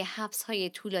روانه حبس‌های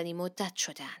طولانی مدت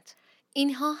شدند.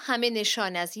 اینها همه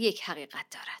نشان از یک حقیقت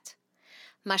دارد.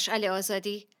 مشعل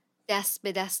آزادی دست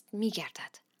به دست می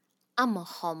گردد، اما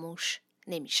خاموش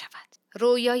نمی شود.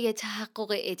 رویای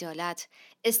تحقق عدالت،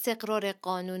 استقرار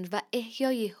قانون و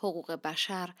احیای حقوق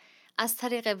بشر از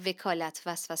طریق وکالت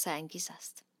وسوسه انگیز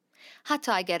است.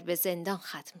 حتی اگر به زندان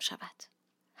ختم شود.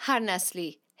 هر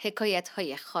نسلی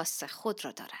حکایت‌های خاص خود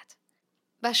را دارد.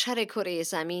 بشر کره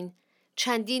زمین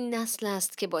چندین نسل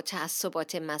است که با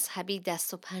تعصبات مذهبی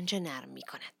دست و پنجه نرم می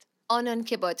کند. آنان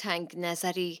که با تنگ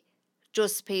نظری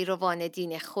جز پیروان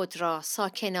دین خود را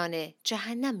ساکنان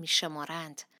جهنم می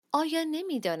شمارند، آیا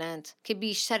نمی دانند که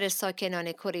بیشتر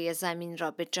ساکنان کره زمین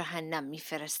را به جهنم می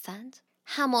فرستند؟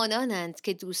 همانانند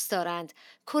که دوست دارند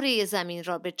کره زمین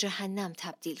را به جهنم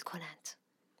تبدیل کنند.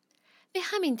 به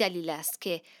همین دلیل است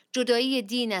که جدایی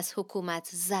دین از حکومت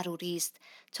ضروری است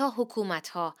تا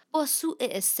حکومت‌ها با سوء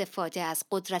استفاده از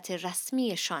قدرت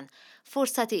رسمیشان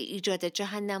فرصت ایجاد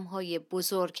جهنم‌های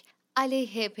بزرگ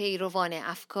علیه پیروان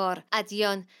افکار،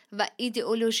 ادیان و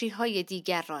ایدئولوژی‌های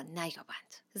دیگر را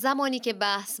نیابند. زمانی که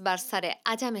بحث بر سر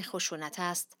عدم خشونت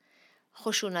است،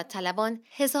 خشونت طلبان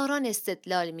هزاران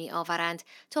استدلال می آورند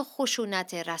تا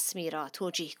خشونت رسمی را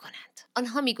توجیه کنند.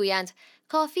 آنها می گویند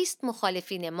کافی است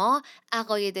مخالفین ما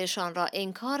عقایدشان را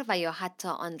انکار و یا حتی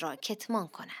آن را کتمان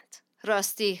کنند.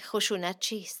 راستی خشونت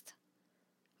چیست؟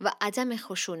 و عدم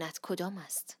خشونت کدام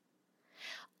است؟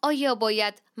 آیا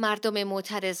باید مردم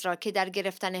معترض را که در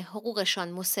گرفتن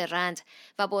حقوقشان مصرند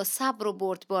و با صبر و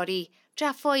بردباری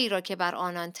جفایی را که بر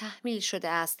آنان تحمیل شده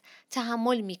است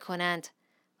تحمل می کنند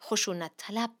خشونت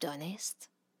طلب دانست؟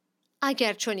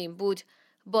 اگر چنین بود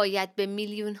باید به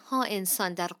میلیون ها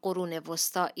انسان در قرون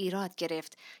وسطا ایراد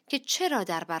گرفت که چرا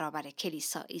در برابر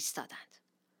کلیسا ایستادند.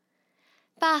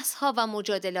 بحث ها و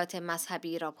مجادلات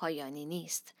مذهبی را پایانی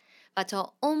نیست و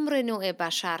تا عمر نوع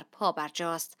بشر پا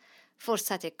برجاست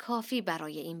فرصت کافی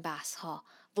برای این بحث ها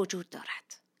وجود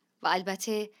دارد و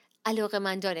البته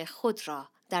علاقه‌مندان خود را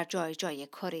در جای جای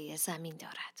کره زمین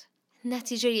دارد.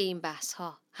 نتیجه این بحث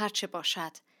ها هرچه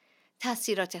باشد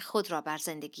تأثیرات خود را بر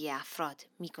زندگی افراد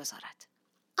می‌گذارد.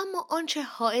 اما آنچه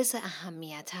حائز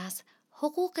اهمیت است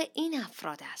حقوق این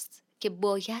افراد است که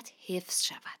باید حفظ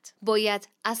شود. باید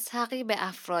از تعقیب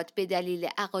افراد به دلیل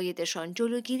عقایدشان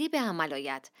جلوگیری به عمل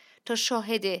آید تا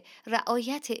شاهد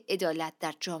رعایت عدالت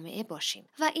در جامعه باشیم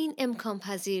و این امکان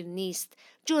پذیر نیست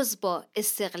جز با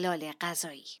استقلال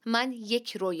قضایی. من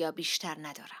یک رویا بیشتر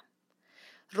ندارم.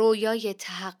 رویای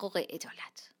تحقق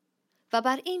عدالت. و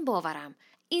بر این باورم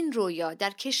این رویا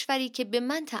در کشوری که به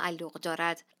من تعلق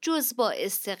دارد جز با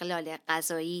استقلال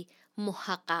قضایی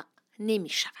محقق نمی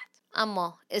شود.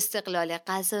 اما استقلال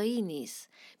قضایی نیز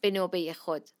به نوبه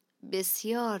خود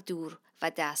بسیار دور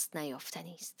و دست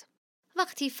نیافتنی است.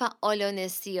 وقتی فعالان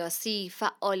سیاسی،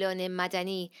 فعالان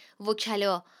مدنی،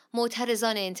 وکلا،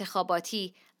 معترضان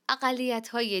انتخاباتی،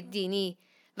 اقلیت‌های دینی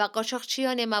و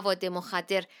قاچاقچیان مواد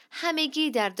مخدر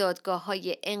همگی در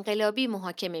دادگاه‌های انقلابی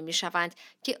محاکمه می‌شوند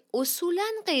که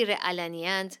اصولاً غیر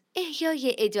علنی‌اند، احیای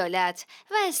عدالت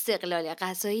و استقلال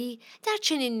قضایی در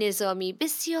چنین نظامی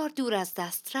بسیار دور از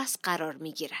دسترس قرار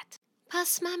می‌گیرد.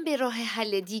 پس من به راه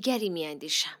حل دیگری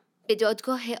می‌اندیشم، به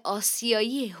دادگاه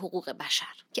آسیایی حقوق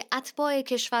بشر که اتباع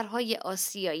کشورهای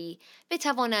آسیایی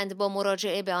بتوانند با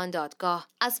مراجعه به آن دادگاه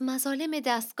از مظالم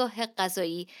دستگاه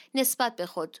قضایی نسبت به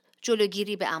خود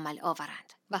جلوگیری به عمل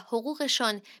آورند و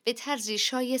حقوقشان به طرزی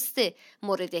شایسته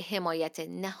مورد حمایت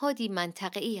نهادی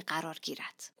منطقه‌ای قرار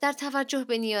گیرد. در توجه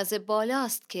به نیاز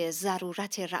بالاست که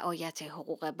ضرورت رعایت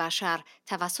حقوق بشر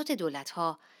توسط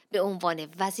دولت‌ها به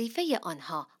عنوان وظیفه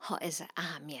آنها حائز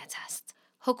اهمیت است.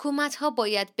 حکومت‌ها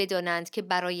باید بدانند که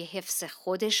برای حفظ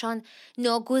خودشان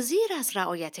ناگزیر از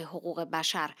رعایت حقوق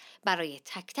بشر برای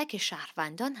تک تک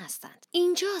شهروندان هستند.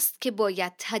 اینجاست که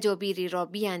باید تدابیری را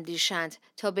بیاندیشند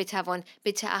تا بتوان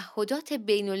به تعهدات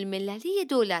بین المللی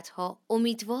دولت‌ها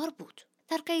امیدوار بود.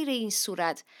 در غیر این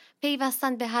صورت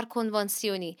پیوستن به هر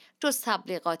کنوانسیونی جز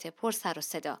تبلیغات پر سر و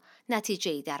صدا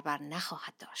نتیجه‌ای در بر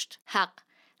نخواهد داشت. حق،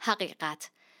 حقیقت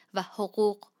و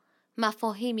حقوق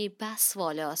مفاهیمی بس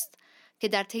والاست که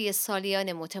در طی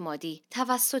سالیان متمادی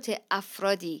توسط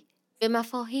افرادی به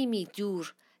مفاهیمی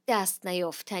دور، دست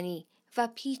نیافتنی و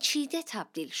پیچیده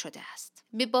تبدیل شده است.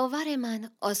 به باور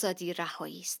من آزادی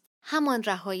رهایی است. همان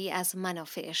رهایی از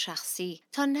منافع شخصی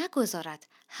تا نگذارد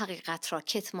حقیقت را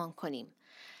کتمان کنیم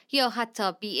یا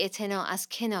حتی بی‌اعتنا از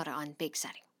کنار آن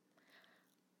بگذریم.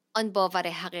 آن باور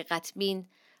حقیقت بین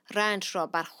رنج را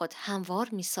بر خود هموار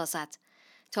می سازد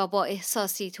تا با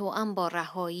احساسی توأم با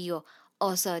رهایی و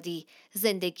آزادی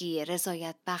زندگی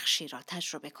رضایت بخشی را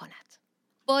تجربه کند.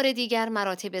 بار دیگر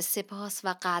مراتب سپاس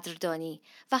و قدردانی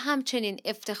و همچنین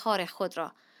افتخار خود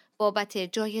را بابت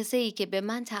جایزه‌ای که به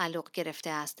من تعلق گرفته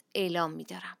است اعلام می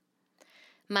دارم.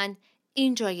 من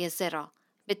این جایزه را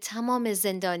به تمام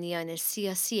زندانیان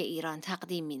سیاسی ایران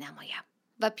تقدیم می نمایم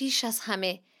و پیش از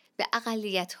همه به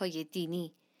اقلیت‌های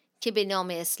دینی که به نام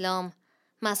اسلام،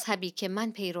 مذهبی که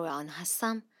من پیرو آن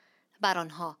هستم، بر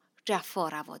آنها جفا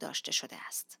روا داشته شده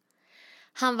است.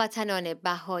 هموطنان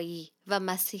بهایی و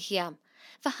مسیحیم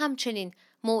و همچنین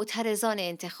معترضان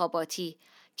انتخاباتی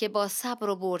که با صبر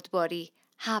و بردباری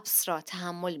حبس را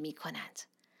تحمل می کنند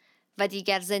و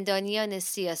دیگر زندانیان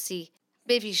سیاسی،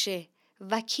 به ویژه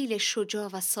وکیل شجاع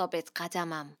و ثابت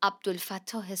قدمم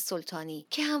عبدالفتاح سلطانی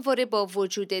که همواره با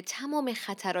وجود تمام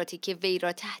خطراتی که وی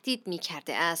را تهدید می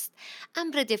کرده است،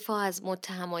 امر دفاع از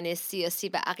متهمان سیاسی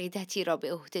و عقیدتی را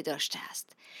به عهده داشته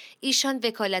است. ایشان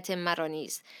وکالت مرا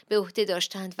نیز به عهده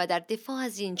داشتند و در دفاع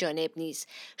از این جانب نیز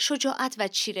شجاعت و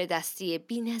چیره دستی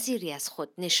بی‌نظیری از خود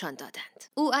نشان دادند.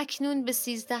 او اکنون به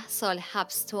 13 سال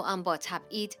حبس توأم با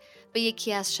تبعید به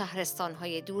یکی از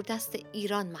شهرستان‌های دوردست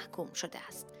ایران محکوم شده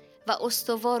است و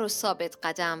استوار و ثابت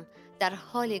قدم در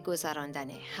حال گذراندن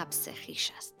حبس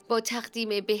خویش است. با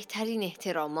تقدیم بهترین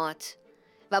احترامات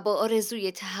و با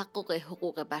آرزوی تحقق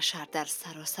حقوق بشر در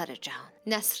سراسر جهان.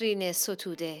 نسرین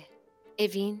ستوده،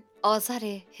 اوین،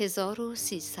 آذر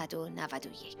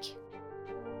 1391.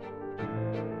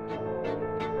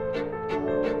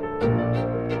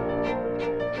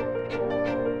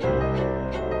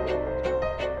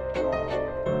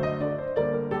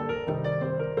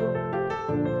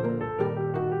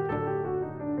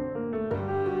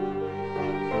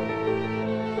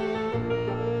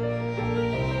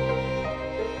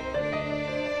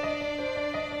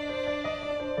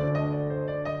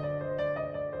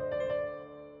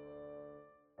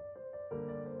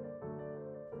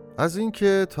 از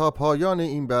اینکه تا پایان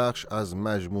این بخش از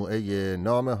مجموعه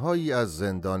نامه هایی از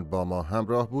زندان با ما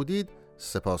همراه بودید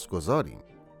سپاسگزاریم.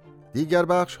 دیگر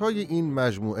بخش های این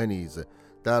مجموعه نیز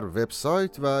در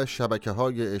وبسایت و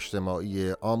شبکه‌های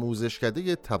اجتماعی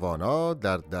آموزشکده توانا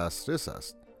در دسترس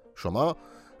است. شما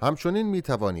همچنین می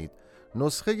توانید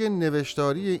نسخه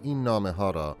نوشتاری این نامه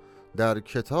ها را در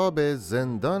کتاب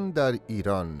زندان در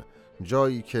ایران،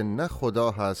 جایی که نه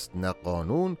خدا هست نه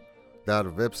قانون، در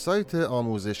وبسایت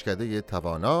آموزشکده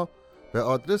توانا به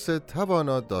آدرس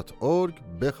tawana.org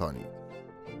بخوانید.